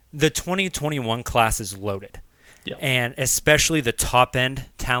 The 2021 class is loaded. Yeah. And especially the top-end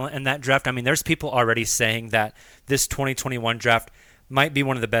talent in that draft. I mean, there's people already saying that this 2021 draft might be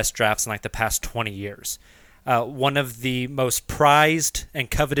one of the best drafts in the past 20 years. one of the most prized and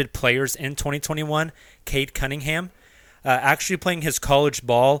coveted players in 2021, Cade Cunningham, actually playing his college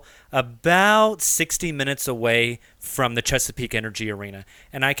ball about 60 minutes away from the Chesapeake Energy Arena.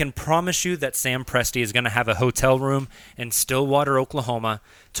 And I can promise you that Sam Presti is going to have a hotel room in Stillwater, Oklahoma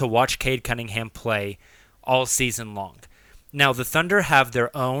to watch Cade Cunningham play all season long. Now, the Thunder have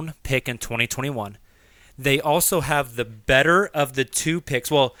their own pick in 2021. They also have the better of the two picks.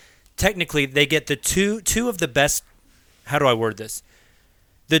 Well, technically, they get the two of the best. How do I word this?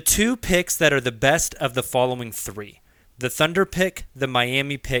 The two picks that are the best of the following three: the Thunder pick, the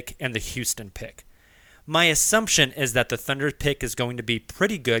Miami pick, and the Houston pick. My assumption is that the Thunder pick is going to be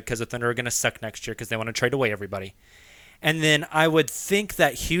pretty good because the Thunder are going to suck next year because they want to trade away everybody. And then I would think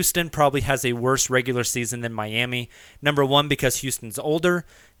that Houston probably has a worse regular season than Miami. Number one, because Houston's older.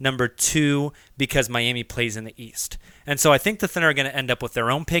 Number two, because Miami plays in the East. And so I think the Thunder are going to end up with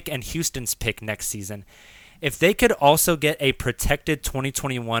their own pick and Houston's pick next season. If they could also get a protected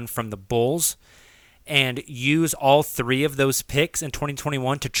 2021 from the Bulls and use all three of those picks in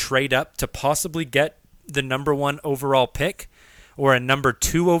 2021 to trade up to possibly get the number one overall pick or a number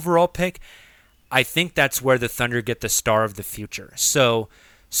two overall pick, I think that's where the Thunder get the star of the future. So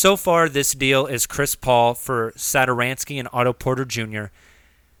far this deal is Chris Paul for Satoransky and Otto Porter Jr.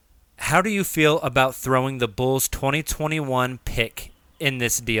 How do you feel about throwing the Bulls' 2021 pick in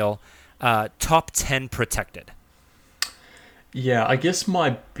this deal, top 10 protected? Yeah, I guess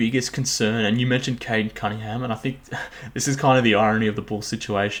my biggest concern, and you mentioned Cade Cunningham, and I think this is kind of the irony of the Bulls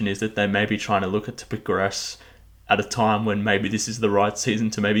situation, is that they may be trying to look at to progress at a time when maybe this is the right season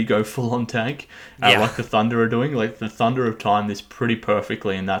to maybe go full-on tank, like the Thunder are doing. Like, the Thunder have timed this pretty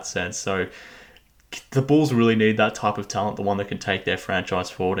perfectly in that sense. So the Bulls really need that type of talent, the one that can take their franchise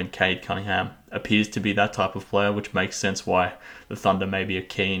forward, and Cade Cunningham appears to be that type of player, which makes sense why the Thunder maybe are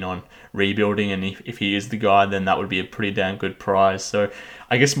keen on rebuilding, and if he is the guy, then that would be a pretty damn good prize. So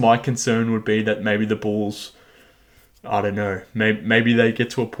I guess my concern would be that maybe the Bulls, I don't know, maybe they get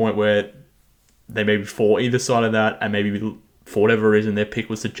to a point where they maybe fall either side of that, and maybe for whatever reason their pick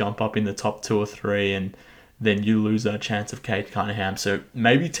was to jump up in the top 2 or 3, and then you lose that chance of Cade Cunningham. So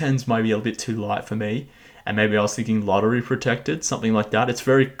maybe 10's maybe a bit too light for me, and maybe I was thinking lottery protected, something like that. It's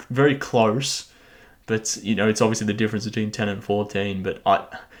very, very close, but it's obviously the difference between 10 and 14.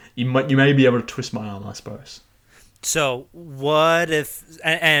 But you may be able to twist my arm, I suppose. So what if?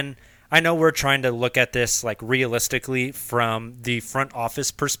 And I know we're trying to look at this like realistically from the front office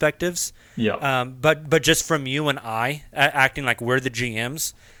perspectives. Yeah. But just from you and I acting like we're the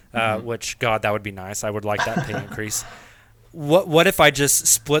GMs. Which, God, that would be nice. I would like that pay increase. What if I just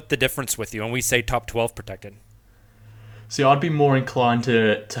split the difference with you and we say top 12 protected? See, I'd be more inclined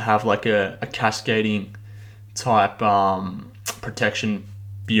to have like a cascading type protection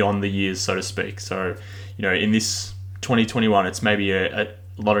beyond the years, so to speak. So, in this 2021, it's maybe a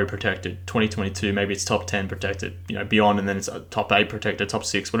lottery protected. 2022, maybe it's top 10 protected. Beyond, and then it's a top 8 protected, top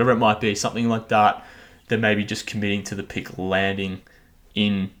 6, whatever it might be, something like that. Then maybe just committing to the pick landing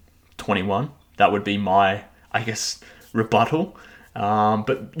in 21. That would be my, I guess, rebuttal.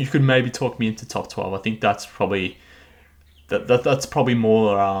 But you could maybe talk me into top 12. I think that's probably that's probably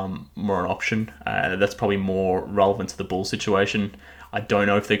more an option. That's probably more relevant to the Bulls situation. I don't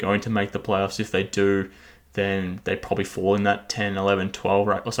know if they're going to make the playoffs. If they do, then they probably fall in that 10, 11, 12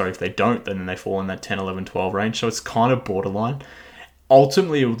 range. Or sorry, if they don't, then they fall in that 10, 11, 12 range. So it's kind of borderline.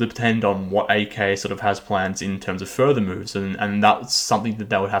 Ultimately, it will depend on what AK sort of has plans in terms of further moves, and that's something that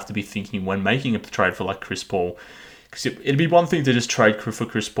they would have to be thinking when making a trade for like Chris Paul. Because it'd be one thing to just trade for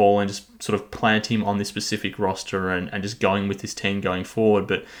Chris Paul and just sort of plant him on this specific roster and just going with this team going forward.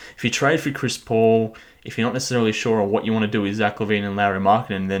 But if you trade for Chris Paul, if you're not necessarily sure on what you want to do with Zach LaVine and Larry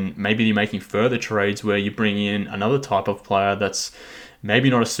Markkinen, then maybe you're making further trades where you bring in another type of player that's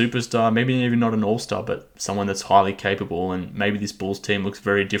maybe not a superstar, maybe even not an all-star, but someone that's highly capable, and maybe this Bulls team looks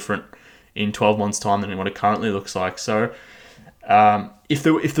very different in 12 months' time than what it currently looks like. So if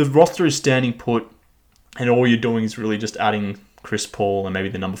the roster is standing put and all you're doing is really just adding Chris Paul and maybe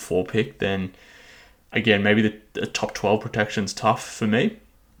the number 4 pick, then again, maybe the top 12 protection's tough for me.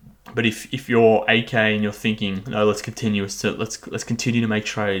 But if you're AK and you're thinking, no, let's continue to make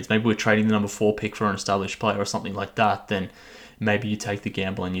trades, maybe we're trading the number 4 pick for an established player or something like that, then maybe you take the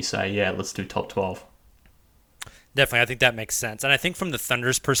gamble and you say, yeah, let's do top 12. Definitely, I think that makes sense. And I think from the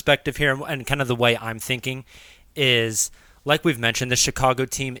Thunder's perspective here, and kind of the way I'm thinking is, like we've mentioned, the Chicago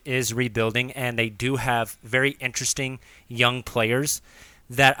team is rebuilding, and they do have very interesting young players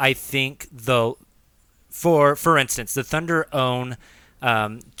that I think, for instance, the Thunder own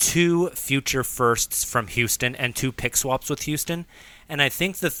 2 future firsts from Houston and 2 pick swaps with Houston. And I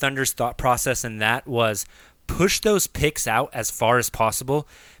think the Thunder's thought process in that was push those picks out as far as possible,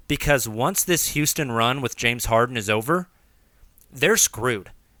 because once this Houston run with James Harden is over, they're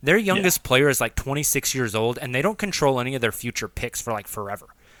screwed. Their youngest player is like 26 years old, and they don't control any of their future picks for like forever.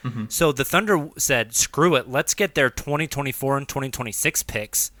 Mm-hmm. So the Thunder said, screw it, let's get their 2024 and 2026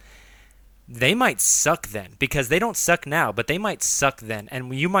 picks. They might suck then, because they don't suck now, but they might suck then,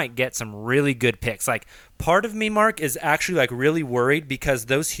 and you might get some really good picks. Like, part of me, Mark, is actually like really worried because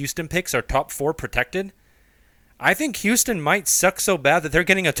those Houston picks are top 4 protected. I think Houston might suck so bad that they're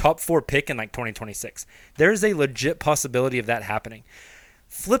getting a top 4 pick in like 2026. There's a legit possibility of that happening.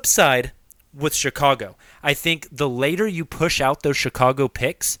 Flip side with Chicago, I think the later you push out those Chicago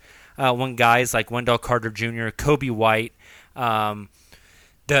picks, when guys like Wendell Carter Jr., Kobe White,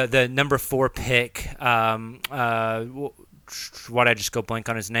 the number 4 pick, why'd I just go blank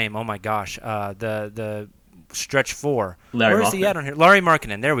on his name? Oh my gosh, the stretch 4. Where is he at on here? Larry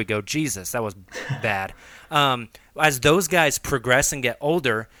Markkinen. There we go. Jesus, that was bad. As those guys progress and get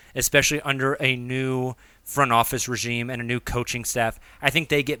older, especially under a new front office regime and a new coaching staff, I think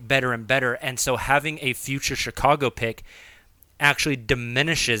they get better and better. And so having a future Chicago pick actually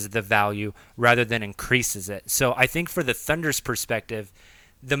diminishes the value rather than increases it. So I think for the Thunder's perspective,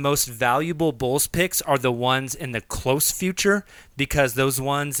 the most valuable Bulls picks are the ones in the close future, because those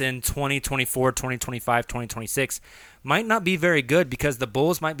ones in 2024, 2025, 2026 might not be very good, because the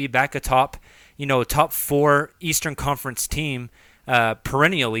Bulls might be back atop, top 4 Eastern Conference team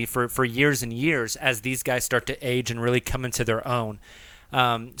perennially for years and years as these guys start to age and really come into their own.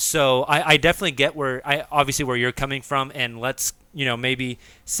 So I definitely get where you're coming from, and let's maybe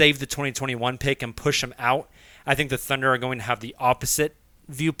save the 2021 pick and push them out. I think the Thunder are going to have the opposite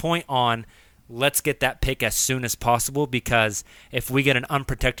viewpoint on let's get that pick as soon as possible, because if we get an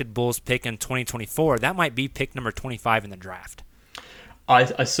unprotected Bulls pick in 2024, that might be pick number 25 in the draft.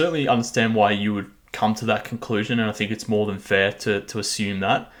 I certainly understand why you would come to that conclusion, and I think it's more than fair to assume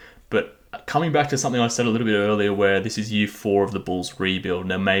that. But coming back to something I said a little bit earlier, where this is year 4 of the Bulls rebuild,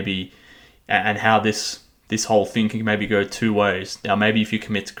 now maybe, and how this whole thing can maybe go 2 ways. Now maybe if you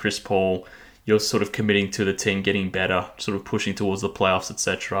commit to Chris Paul, you're sort of committing to the team getting better, sort of pushing towards the playoffs,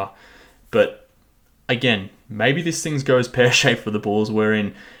 etc. But again, maybe this thing goes pear-shaped for the Bulls,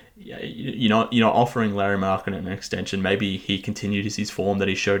 wherein offering Larry Markkinen an extension, maybe he continued his form that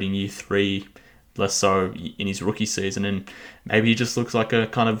he showed in year 3, less so in his rookie season, and maybe he just looks like a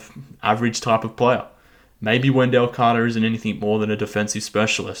kind of average type of player. Maybe Wendell Carter isn't anything more than a defensive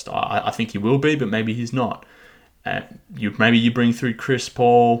specialist. I think he will be, but maybe he's not. Maybe you bring through Chris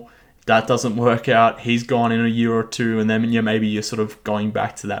Paul. That doesn't work out. He's gone in a year or 2, and then maybe you're sort of going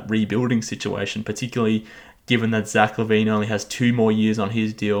back to that rebuilding situation, particularly given that Zach LaVine only has 2 more years on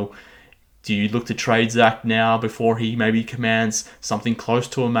his deal. Do you look to trade Zach now before he maybe commands something close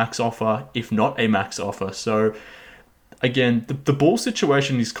to a max offer, if not a max offer? So again, the Bull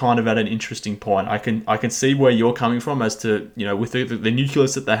situation is kind of at an interesting point. I can see where you're coming from as to, with the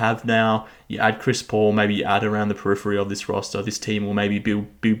nucleus that they have now, you add Chris Paul, maybe you add around the periphery of this roster, this team will maybe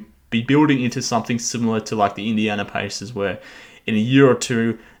be building into something similar to like the Indiana Pacers, where in a year or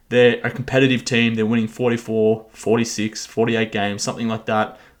 2, they're a competitive team, they're winning 44, 46, 48 games, something like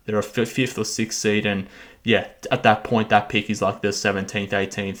that. They're a 5th or 6th seed, and yeah, at that point, that pick is like the 17th,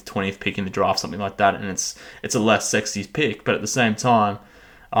 18th, 20th pick in the draft, something like that, and it's a less sexy pick, but at the same time,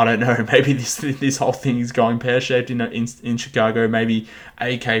 I don't know, maybe this whole thing is going pear-shaped in Chicago. Maybe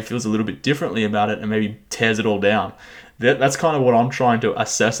AK feels a little bit differently about it and maybe tears it all down. That's kind of what I'm trying to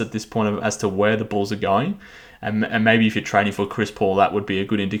assess at this point as to where the Bulls are going. And maybe if you're trading for Chris Paul, that would be a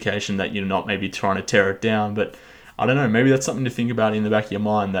good indication that you're not maybe trying to tear it down. But I don't know, maybe that's something to think about in the back of your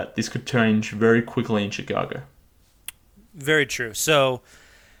mind, that this could change very quickly in Chicago. Very true. So,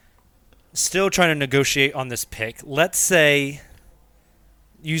 still trying to negotiate on this pick. Let's say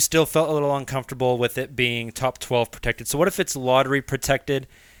you still felt a little uncomfortable with it being top 12 protected. So what if it's lottery protected?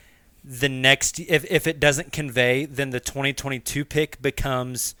 The next, if it doesn't convey, then the 2022 pick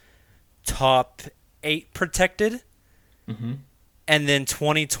becomes top 8 protected. Mm-hmm. And then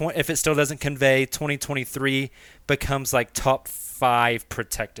 2020, if it still doesn't convey, 2023 becomes like top 5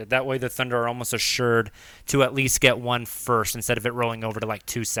 protected. That way the Thunder are almost assured to at least get one first instead of it rolling over to like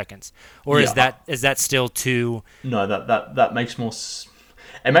 2 seconds. Or yeah. is that still too? No, that makes more.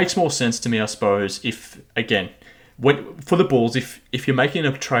 It makes more sense to me, I suppose. If again, for the Bulls, if you're making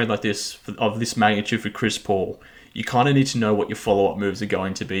a trade like this of this magnitude for Chris Paul, you kind of need to know what your follow-up moves are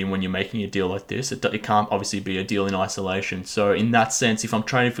going to be when you're making a deal like this. It can't obviously be a deal in isolation. So in that sense, if I'm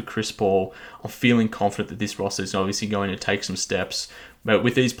trading for Chris Paul, I'm feeling confident that this roster is obviously going to take some steps. But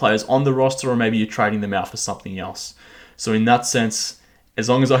with these players on the roster, or maybe you're trading them out for something else. So in that sense, as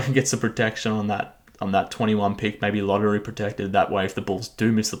long as I can get some protection on that, on that 21 pick, maybe lottery protected. That way, if the Bulls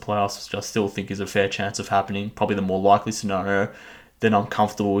do miss the playoffs, which I still think is a fair chance of happening, probably the more likely scenario, then I'm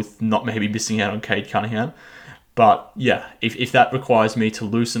comfortable with not maybe missing out on Cade Cunningham. But yeah, if that requires me to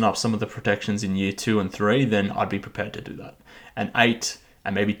loosen up some of the protections in year 2 and 3, then I'd be prepared to do that. And 8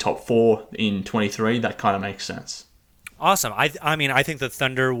 and maybe top 4 in 23, that kind of makes sense. Awesome. I mean, I think the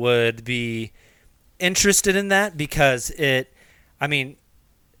Thunder would be interested in that because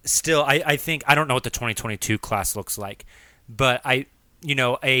still, I think, I don't know what the 2022 class looks like, but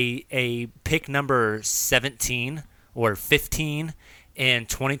a pick number 17 or 15 in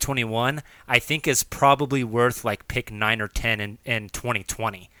 2021, I think is probably worth like pick 9 or 10 in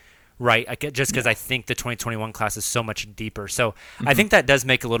 2020, right? Just because I think the 2021 class is so much deeper. So I think that does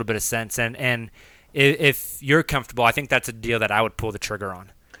make a little bit of sense. And if you're comfortable, I think that's a deal that I would pull the trigger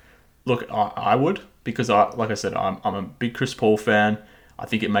on. Look, I would, because like I said, I'm a big Chris Paul fan. I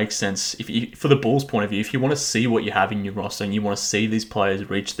think it makes sense for the Bulls' point of view. If you want to see what you have in your roster and you want to see these players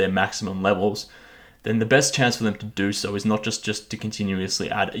reach their maximum levels, then the best chance for them to do so is not just to continuously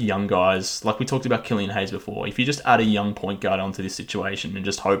add young guys. Like we talked about Killian Hayes before. If you just add a young point guard onto this situation and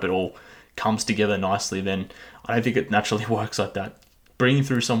just hope it all comes together nicely, then I don't think it naturally works like that. Bringing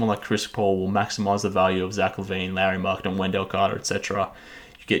through someone like Chris Paul will maximize the value of Zach LaVine, Larry Markkinen, Wendell Carter, etc.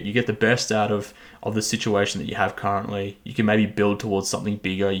 You get the best out of the situation that you have currently. You can maybe build towards something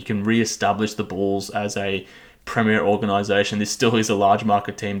bigger. You can re-establish the Bulls as a premier organization. This still is a large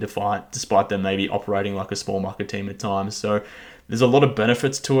market team, despite them maybe operating like a small market team at times. So there's a lot of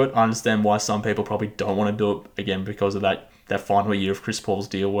benefits to it. I understand why some people probably don't want to do it, again, because of that final year of Chris Paul's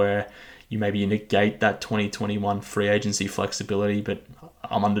deal where you negate that 2021 free agency flexibility, but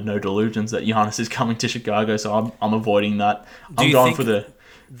I'm under no delusions that Giannis is coming to Chicago, so I'm avoiding that. I'm going for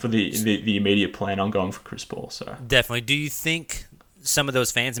the immediate plan. I'm going for Chris Paul. So definitely. Do you think some of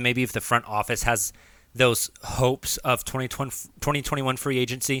those fans, and maybe if the front office has those hopes of 2021 free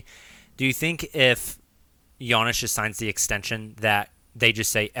agency, do you think if Giannis just signs the extension that they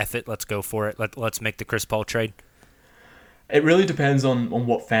just say, F it, let's go for it, let's make the Chris Paul trade? It really depends on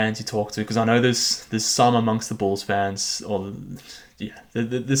what fans you talk to, because I know there's some amongst the Bulls fans,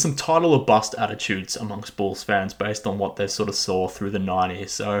 there's some title or bust attitudes amongst Bulls fans based on what they sort of saw through the 90s.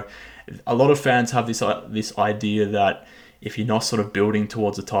 So a lot of fans have this idea that if you're not sort of building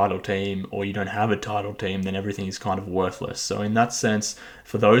towards a title team or you don't have a title team, then everything is kind of worthless. So in that sense,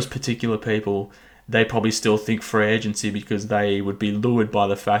 for those particular people, they probably still think free agency because they would be lured by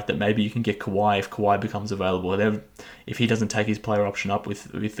the fact that maybe you can get Kawhi if Kawhi becomes available. If he doesn't take his player option up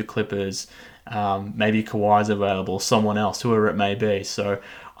with the Clippers, maybe Kawhi's available, someone else, whoever it may be. So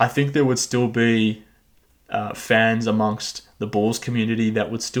I think there would still be fans amongst the Bulls community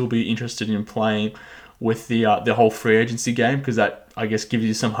that would still be interested in playing with the whole free agency game, because that, I guess, gives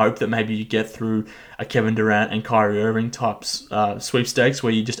you some hope that maybe you get through a Kevin Durant and Kyrie Irving type sweepstakes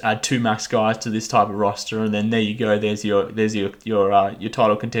where you just add 2 max guys to this type of roster, and then there you go. There's your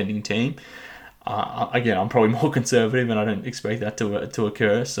title contending team. Again, I'm probably more conservative, and I don't expect that to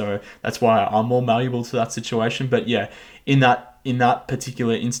occur. So that's why I'm more malleable to that situation. But yeah, in that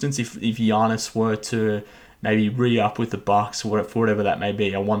particular instance, if Giannis were to maybe re-up with the Bucks for whatever that may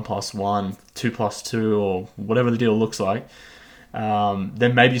be, a 1+1, 2+2, or whatever the deal looks like,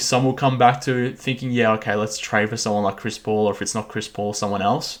 then maybe some will come back to thinking, yeah, okay, let's trade for someone like Chris Paul, or if it's not Chris Paul, someone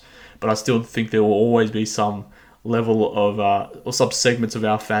else. But I still think there will always be some level of or sub-segments of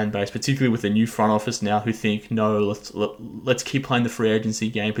our fan base, particularly with the new front office now, who think, no, let's keep playing the free agency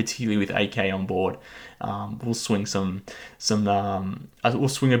game, particularly with AK on board. We'll swing we'll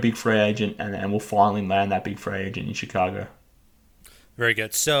swing a big free agent, and we'll finally land that big free agent in Chicago. Very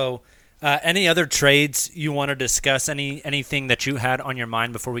good. So, any other trades you want to discuss? Anything that you had on your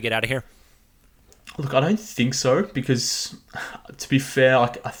mind before we get out of here? Look, I don't think so, because to be fair,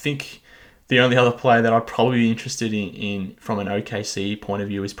 I think the only other player that I'd probably be interested in from an OKC point of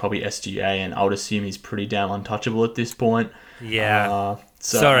view is probably SGA, and I would assume he's pretty damn untouchable at this point. Yeah.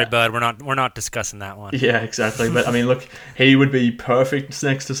 Sorry, bud. We're not discussing that one. Yeah, exactly. But I mean, look, he would be perfect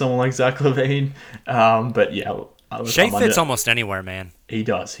next to someone like Zach LaVine. But yeah, Shea fits almost anywhere, man. He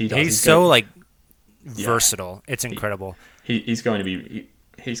does. He's so versatile. It's incredible. He's going to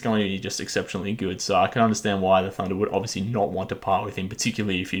be just exceptionally good. So I can understand why the Thunder would obviously not want to part with him,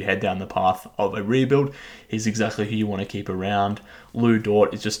 particularly if you head down the path of a rebuild. He's exactly who you want to keep around. Lou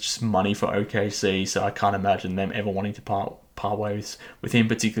Dort is just money for OKC, so I can't imagine them ever wanting to part ways with him,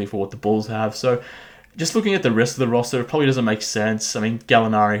 particularly for what the Bulls have. So just looking at the rest of the roster, it probably doesn't make sense. I mean,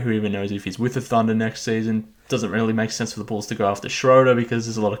 Gallinari, who even knows if he's with the Thunder next season, doesn't really make sense for the Bulls to go after Schroeder because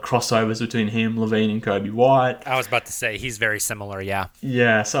there's a lot of crossovers between him, Levine, and Kobe White. I was about to say, he's very similar, yeah.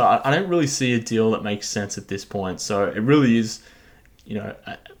 Yeah, so I don't really see a deal that makes sense at this point. So it really is,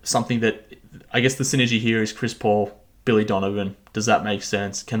 something that I guess the synergy here is Chris Paul, Billy Donovan. Does that make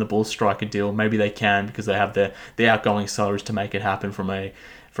sense? Can the Bulls strike a deal? Maybe they can because they have the outgoing salaries to make it happen from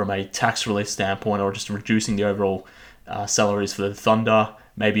a tax relief standpoint, or just reducing the overall salaries for the Thunder.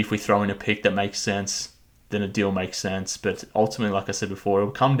 Maybe if we throw in a pick that makes sense, then a deal makes sense. But ultimately, like I said before, it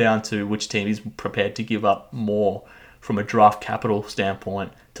will come down to which team is prepared to give up more from a draft capital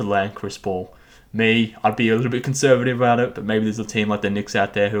standpoint to land Chris Paul. Me, I'd be a little bit conservative about it, but maybe there's a team like the Knicks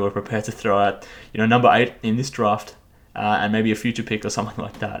out there who are prepared to throw out, number 8 in this draft, and maybe a future pick or something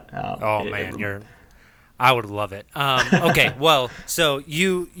like that. I would love it. Okay, well, so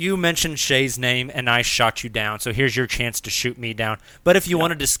you mentioned Shea's name, and I shot you down. So here's your chance to shoot me down. But if you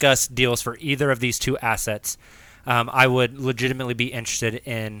want to discuss deals for either of these two assets, I would legitimately be interested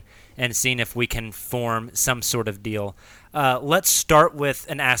in seeing if we can form some sort of deal. Let's start with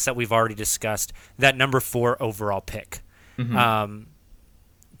an asset we've already discussed, that number 4 overall pick. Mm-hmm.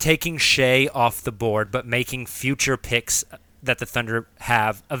 Taking Shea off the board, but making future picks that the Thunder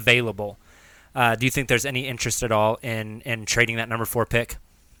have available. Do you think there's any interest at all in trading that number 4 pick?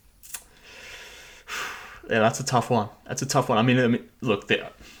 Yeah, that's a tough one. I mean, look,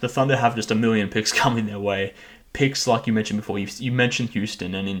 the Thunder have just a million picks coming their way. Picks like you mentioned before. You mentioned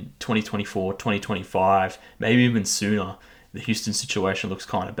Houston, and in 2024, 2025, maybe even sooner, the Houston situation looks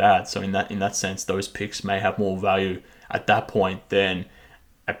kind of bad. So in that sense, those picks may have more value at that point than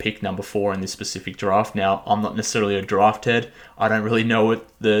a pick number 4 in this specific draft. Now, I'm not necessarily a draft head. I don't really know what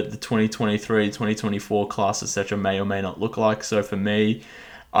the 2023, 2024 class, etc. may or may not look like. So for me,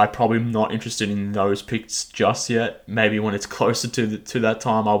 I'm probably not interested in those picks just yet. Maybe when it's closer to that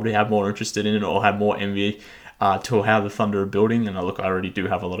time, I'll have more interested in it or have more envy to how the Thunder are building. And I already do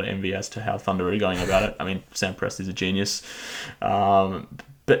have a lot of envy as to how Thunder are going about it. I mean, Sam Presti's a genius.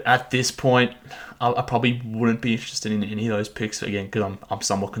 But at this point, I probably wouldn't be interested in any of those picks again because I'm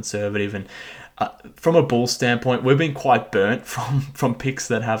somewhat conservative. And from a Bulls standpoint, we've been quite burnt from picks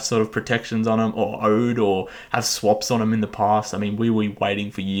that have sort of protections on them or owed or have swaps on them in the past. I mean, we were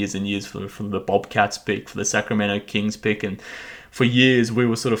waiting for years and years for the Bobcats pick, for the Sacramento Kings pick, and for years we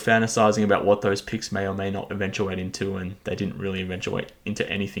were sort of fantasizing about what those picks may or may not eventuate into, and they didn't really eventuate into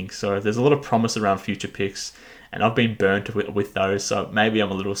anything. So there's a lot of promise around future picks, and I've been burnt with those, so maybe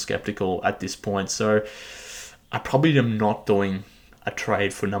I'm a little skeptical at this point. So I probably am not doing a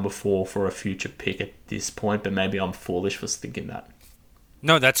trade for number 4 for a future pick at this point, but maybe I'm foolish for thinking that.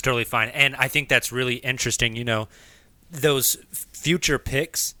 No, that's totally fine. And I think that's really interesting. Those future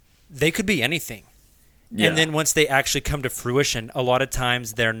picks, they could be anything. Yeah. And then once they actually come to fruition, a lot of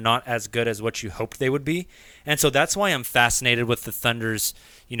times they're not as good as what you hoped they would be. And so that's why I'm fascinated with the Thunder's,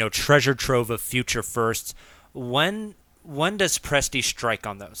 treasure trove of future firsts. When does Presti strike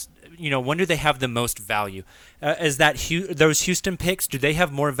on those? When do they have the most value? Is that those Houston picks, do they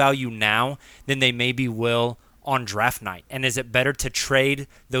have more value now than they maybe will on draft night? And is it better to trade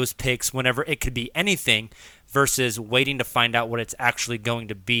those picks whenever it could be anything versus waiting to find out what it's actually going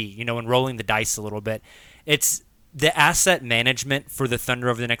to be, and rolling the dice a little bit? It's the asset management for the Thunder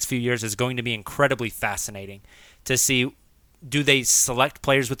over the next few years is going to be incredibly fascinating to see. Do they select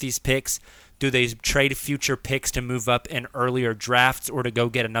players with these picks? Do they trade future picks to move up in earlier drafts or to go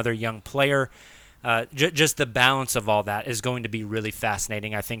get another young player? Just the balance of all that is going to be really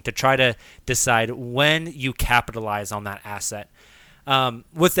fascinating, I think, to try to decide when you capitalize on that asset.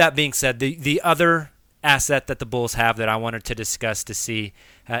 With that being said, the other asset that the Bulls have that I wanted to discuss to see,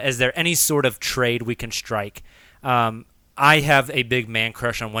 is there any sort of trade we can strike? I have a big man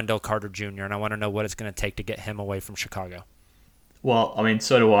crush on Wendell Carter Jr., and I want to know what it's going to take to get him away from Chicago. Well, I mean,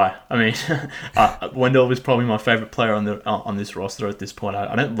 so do I. I mean, Wendell is probably my favorite player on this roster at this point.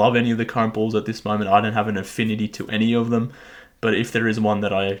 I don't love any of the current Bulls at this moment. I don't have an affinity to any of them. But if there is one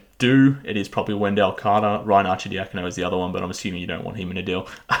that I do, it is probably Wendell Carter. Ryan Arcidiacono is the other one, but I'm assuming you don't want him in a deal.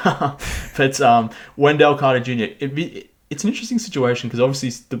 But Wendell Carter Jr., it's an interesting situation because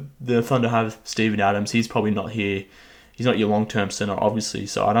obviously the Thunder have Steven Adams. He's probably not here. He's not your long-term center, obviously,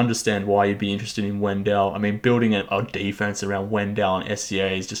 so I'd understand why you'd be interested in Wendell. I mean, building a defense around Wendell and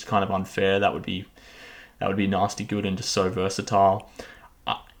SCA is just kind of unfair. That would be nasty good and just so versatile.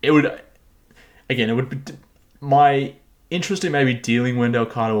 My interest in maybe dealing Wendell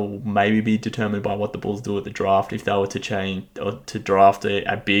Carter will maybe be determined by what the Bulls do at the draft. If they were to change or to draft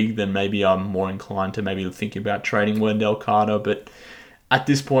a big, then maybe I'm more inclined to maybe thinking about trading Wendell Carter. But at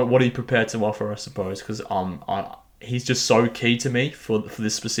this point, what are you prepared to offer, I suppose? Because he's just so key to me for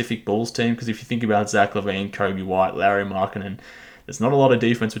this specific Bulls team, because if you think about Zach LaVine, Kobe White, Larry Markkinen, there's not a lot of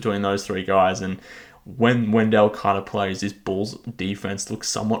defense between those three guys, and when Wendell kind of plays, this Bulls defense looks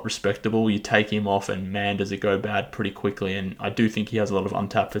somewhat respectable. You take him off and man, does it go bad pretty quickly, and I do think he has a lot of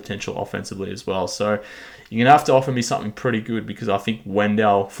untapped potential offensively as well. So you're going to have to offer me something pretty good, because I think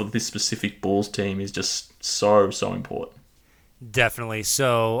Wendell for this specific Bulls team is just so important. Definitely.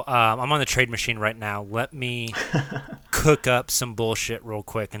 So I'm on the trade machine right now. Let me cook up some bullshit real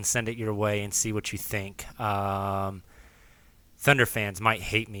quick and send it your way and see what you think. Thunder fans might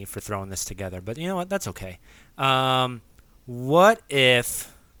hate me for throwing this together, but you know what? That's okay. What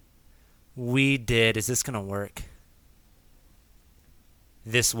if we did... Is this going to work?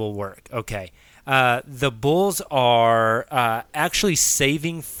 This will work. Okay. The Bulls are actually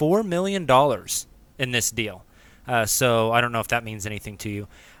saving $4 million in this deal. So I don't know if that means anything to you.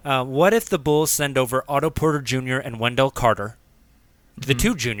 What if the Bulls send over Otto Porter Jr. and Wendell Carter? The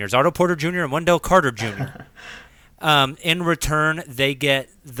two juniors, Otto Porter Jr. and Wendell Carter Jr. In return, they get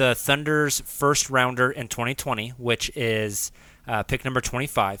the Thunder's first rounder in 2020, which is pick number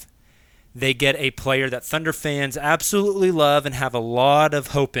 25. They get a player that Thunder fans absolutely love and have a lot of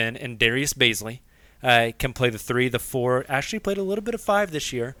hope in Darius Bazley. Can play the 3, the 4, actually played a little bit of 5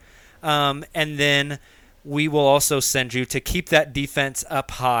 this year. And then we will also send you to keep that defense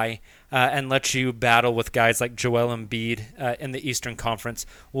up high and let you battle with guys like Joel Embiid in the Eastern Conference.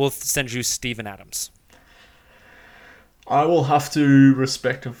 We'll send you Steven Adams. I will have to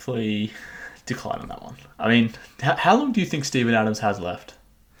respectively decline on that one. I mean, how long do you think Steven Adams has left?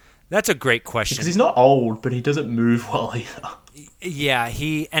 That's a great question. Because he's not old, but he doesn't move well either. Yeah,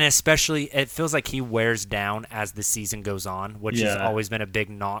 and especially it feels like he wears down as the season goes on, which has always been a big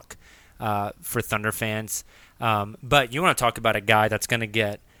knock for Thunder fans. But you want to talk about a guy that's going to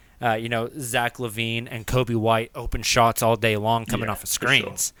get, Zach LaVine and Kobe White open shots all day long coming off of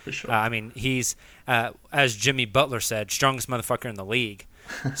screens. For sure. I mean, he's, as Jimmy Butler said, strongest motherfucker in the league.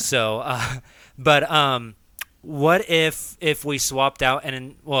 So, what if we swapped out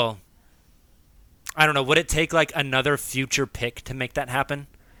and, I don't know, would it take like another future pick to make that happen?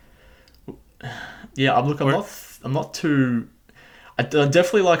 Yeah, I'm not too... I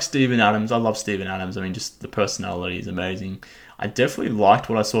definitely like Steven Adams. I love Steven Adams. I mean, just the personality is amazing. I definitely liked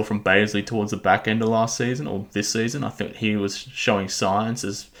what I saw from Bazley towards the back end of last season, or this season. I think he was showing signs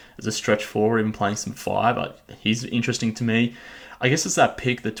as a stretch forward, even playing some 5. He's interesting to me. I guess it's that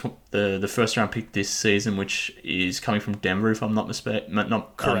pick, the first round pick this season, which is coming from Denver, if I'm not mistaken.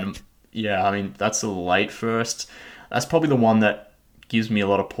 Correct. Yeah, I mean, that's a late first. That's probably the one that gives me a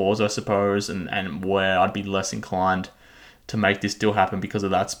lot of pause, I suppose, and where I'd be less inclined to make this deal happen because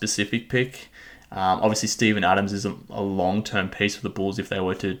of that specific pick. Obviously, Steven Adams is a long-term piece for the Bulls if they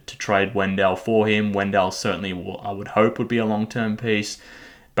were to trade Wendell for him. Wendell certainly, I would hope, would be a long-term piece.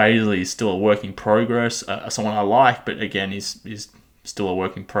 Bazley is still a work in progress. Someone I like, but again, is still a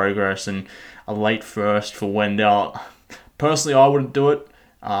work in progress. And a late first for Wendell. Personally, I wouldn't do it.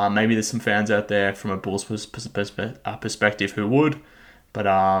 Maybe there's some fans out there from a Bulls perspective who would. But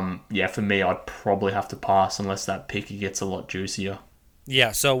for me, I'd probably have to pass unless that pick gets a lot juicier.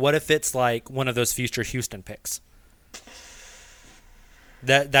 Yeah, so what if it's like one of those future Houston picks?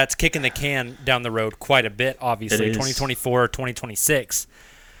 That's kicking the can down the road quite a bit, obviously, 2024 or 2026.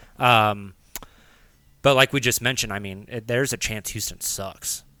 But like we just mentioned, I mean, there's a chance Houston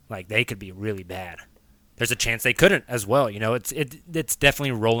sucks. Like, they could be really bad. There's a chance they couldn't as well. It's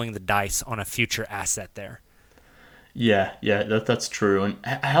definitely rolling the dice on a future asset there. Yeah, that's true. And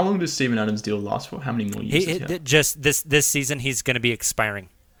how long does Steven Adams' deal last for? How many more years? Just this season, he's going to be expiring.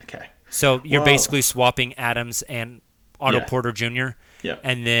 Okay. So you're basically swapping Adams and Otto Porter Jr. Yeah.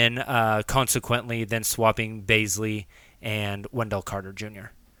 And then consequently, then swapping Bazley and Wendell Carter Jr.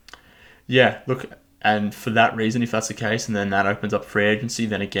 Yeah, look, and for that reason, if that's the case, and then that opens up free agency,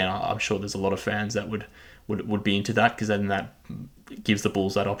 then again, I'm sure there's a lot of fans that would be into that, because then that gives the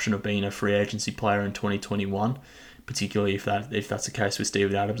Bulls that option of being a free agency player in 2021. Particularly if that's the case with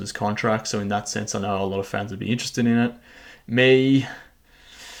Steven Adams' contract. So in that sense, I know a lot of fans would be interested in it. Me,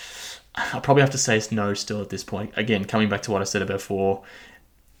 I probably have to say it's no still at this point. Again, coming back to what I said before,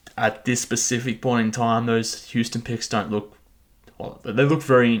 at this specific point in time, those Houston picks don't look... Well, they look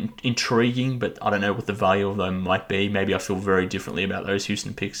very intriguing, but I don't know what the value of them might be. Maybe I feel very differently about those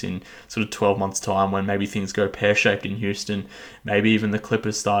Houston picks in sort of 12 months' time when maybe things go pear-shaped in Houston. Maybe even the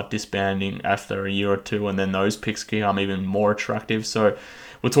Clippers start disbanding after a year or two, and then those picks become even more attractive. So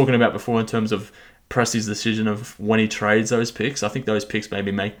we're talking about before in terms of Presti's decision of when he trades those picks. I think those picks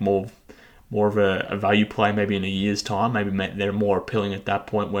maybe make more of a value play maybe in a year's time. Maybe they're more appealing at that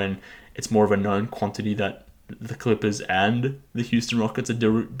point when it's more of a known quantity that the Clippers and the Houston Rockets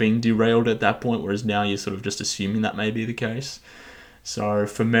are being derailed at that point, whereas now you're sort of just assuming that may be the case. So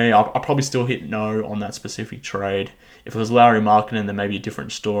for me, I'll probably still hit no on that specific trade. If it was Lauri Markkanen, then maybe a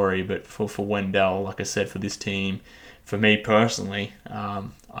different story. But for Wendell, like I said, for this team, for me personally,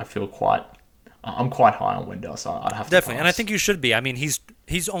 I'm quite high on Wendell, so I'd have to definitely, pass. and I think you should be. I mean,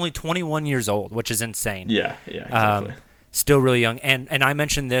 he's only 21 years old, which is insane. Yeah, exactly. Still really young. And I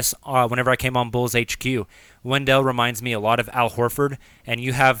mentioned this whenever I came on BullsHQ. Wendell reminds me a lot of Al Horford, and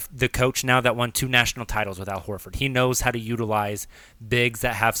you have the coach now that won 2 national titles with Al Horford. He knows how to utilize bigs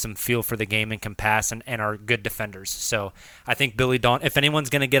that have some feel for the game and can pass and are good defenders. So I think if anyone's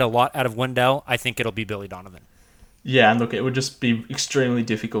going to get a lot out of Wendell, I think it'll be Billy Donovan. Yeah, and look, it would just be extremely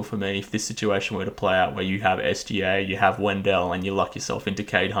difficult for me if this situation were to play out where you have SGA, you have Wendell, and you luck yourself into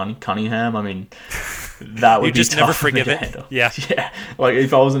Cade Cunningham. I mean, that would you be just tough never for me forgive to it. handle. Yeah. Like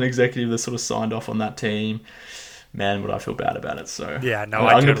if I was an executive that sort of signed off on that team, man, would I feel bad about it. So yeah, no,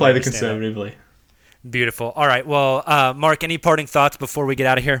 I'm going to play the understand conservatively. that. Beautiful. All right, well, Mark, any parting thoughts before we get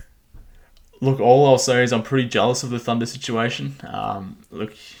out of here? Look, all I'll say is I'm pretty jealous of the Thunder situation.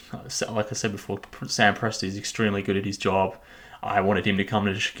 Look, like I said before, Sam Presti is extremely good at his job. I wanted him to come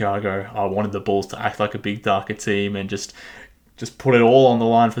to Chicago. I wanted the Bulls to act like a big, darker team and just put it all on the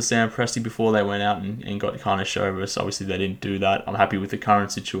line for Sam Presti before they went out and got kind of show us. Obviously, they didn't do that. I'm happy with the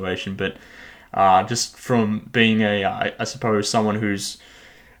current situation, but just from being I suppose, someone who's...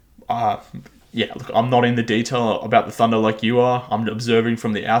 look, I'm not in the detail about the Thunder like you are. I'm observing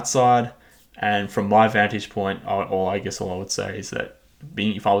from the outside. And from my vantage point, all I would say is that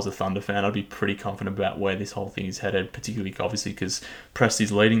if I was a Thunder fan, I'd be pretty confident about where this whole thing is headed, particularly obviously because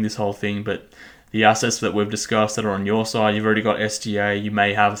Presti's leading this whole thing. But the assets that we've discussed that are on your side, you've already got SGA. You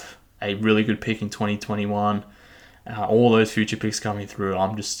may have a really good pick in 2021. All those future picks coming through.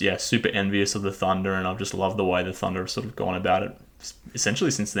 I'm just super envious of the Thunder, and I've just loved the way the Thunder have sort of gone about it, essentially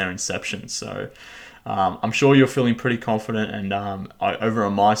since their inception. So I'm sure you're feeling pretty confident. And over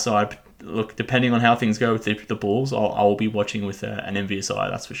on my side, look, depending on how things go with the Bulls, I'll be watching with an envious eye,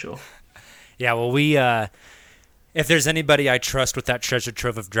 that's for sure. Yeah, well, if there's anybody I trust with that treasure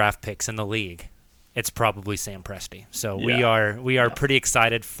trove of draft picks in the league, it's probably Sam Presti. So we are pretty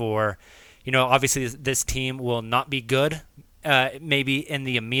excited for, obviously this team will not be good maybe in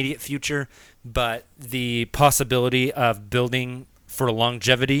the immediate future, but the possibility of building for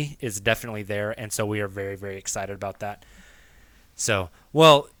longevity is definitely there, and so we are very, very excited about that. So,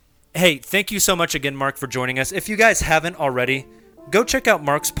 well, hey, thank you so much again, Mark, for joining us. If you guys haven't already, go check out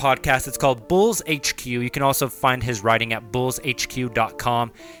Mark's podcast. It's called BullsHQ. You can also find his writing at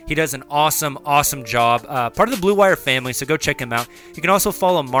BullsHQ.com. He does an awesome, awesome job. Part of the Bluewire family, so go check him out. You can also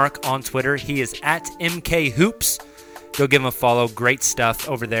follow Mark on Twitter. He is at MKHoops. Go give him a follow. Great stuff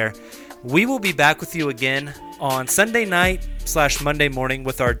over there. We will be back with you again on Sunday night / Monday morning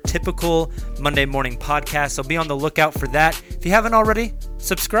with our typical Monday morning podcast. So be on the lookout for that. If you haven't already,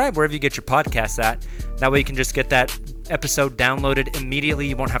 subscribe wherever you get your podcasts at. That way you can just get that episode downloaded immediately.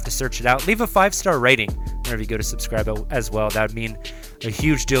 You won't have to search it out. Leave a 5-star rating whenever you go to subscribe as well. That would mean a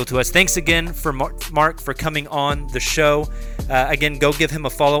huge deal to us. Thanks again for Mark for coming on the show. Again, go give him a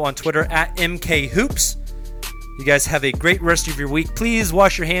follow on Twitter at MKHoops. You guys have a great rest of your week. Please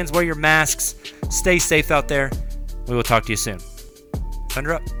wash your hands, wear your masks, stay safe out there. We will talk to you soon.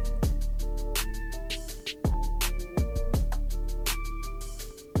 Thunder up.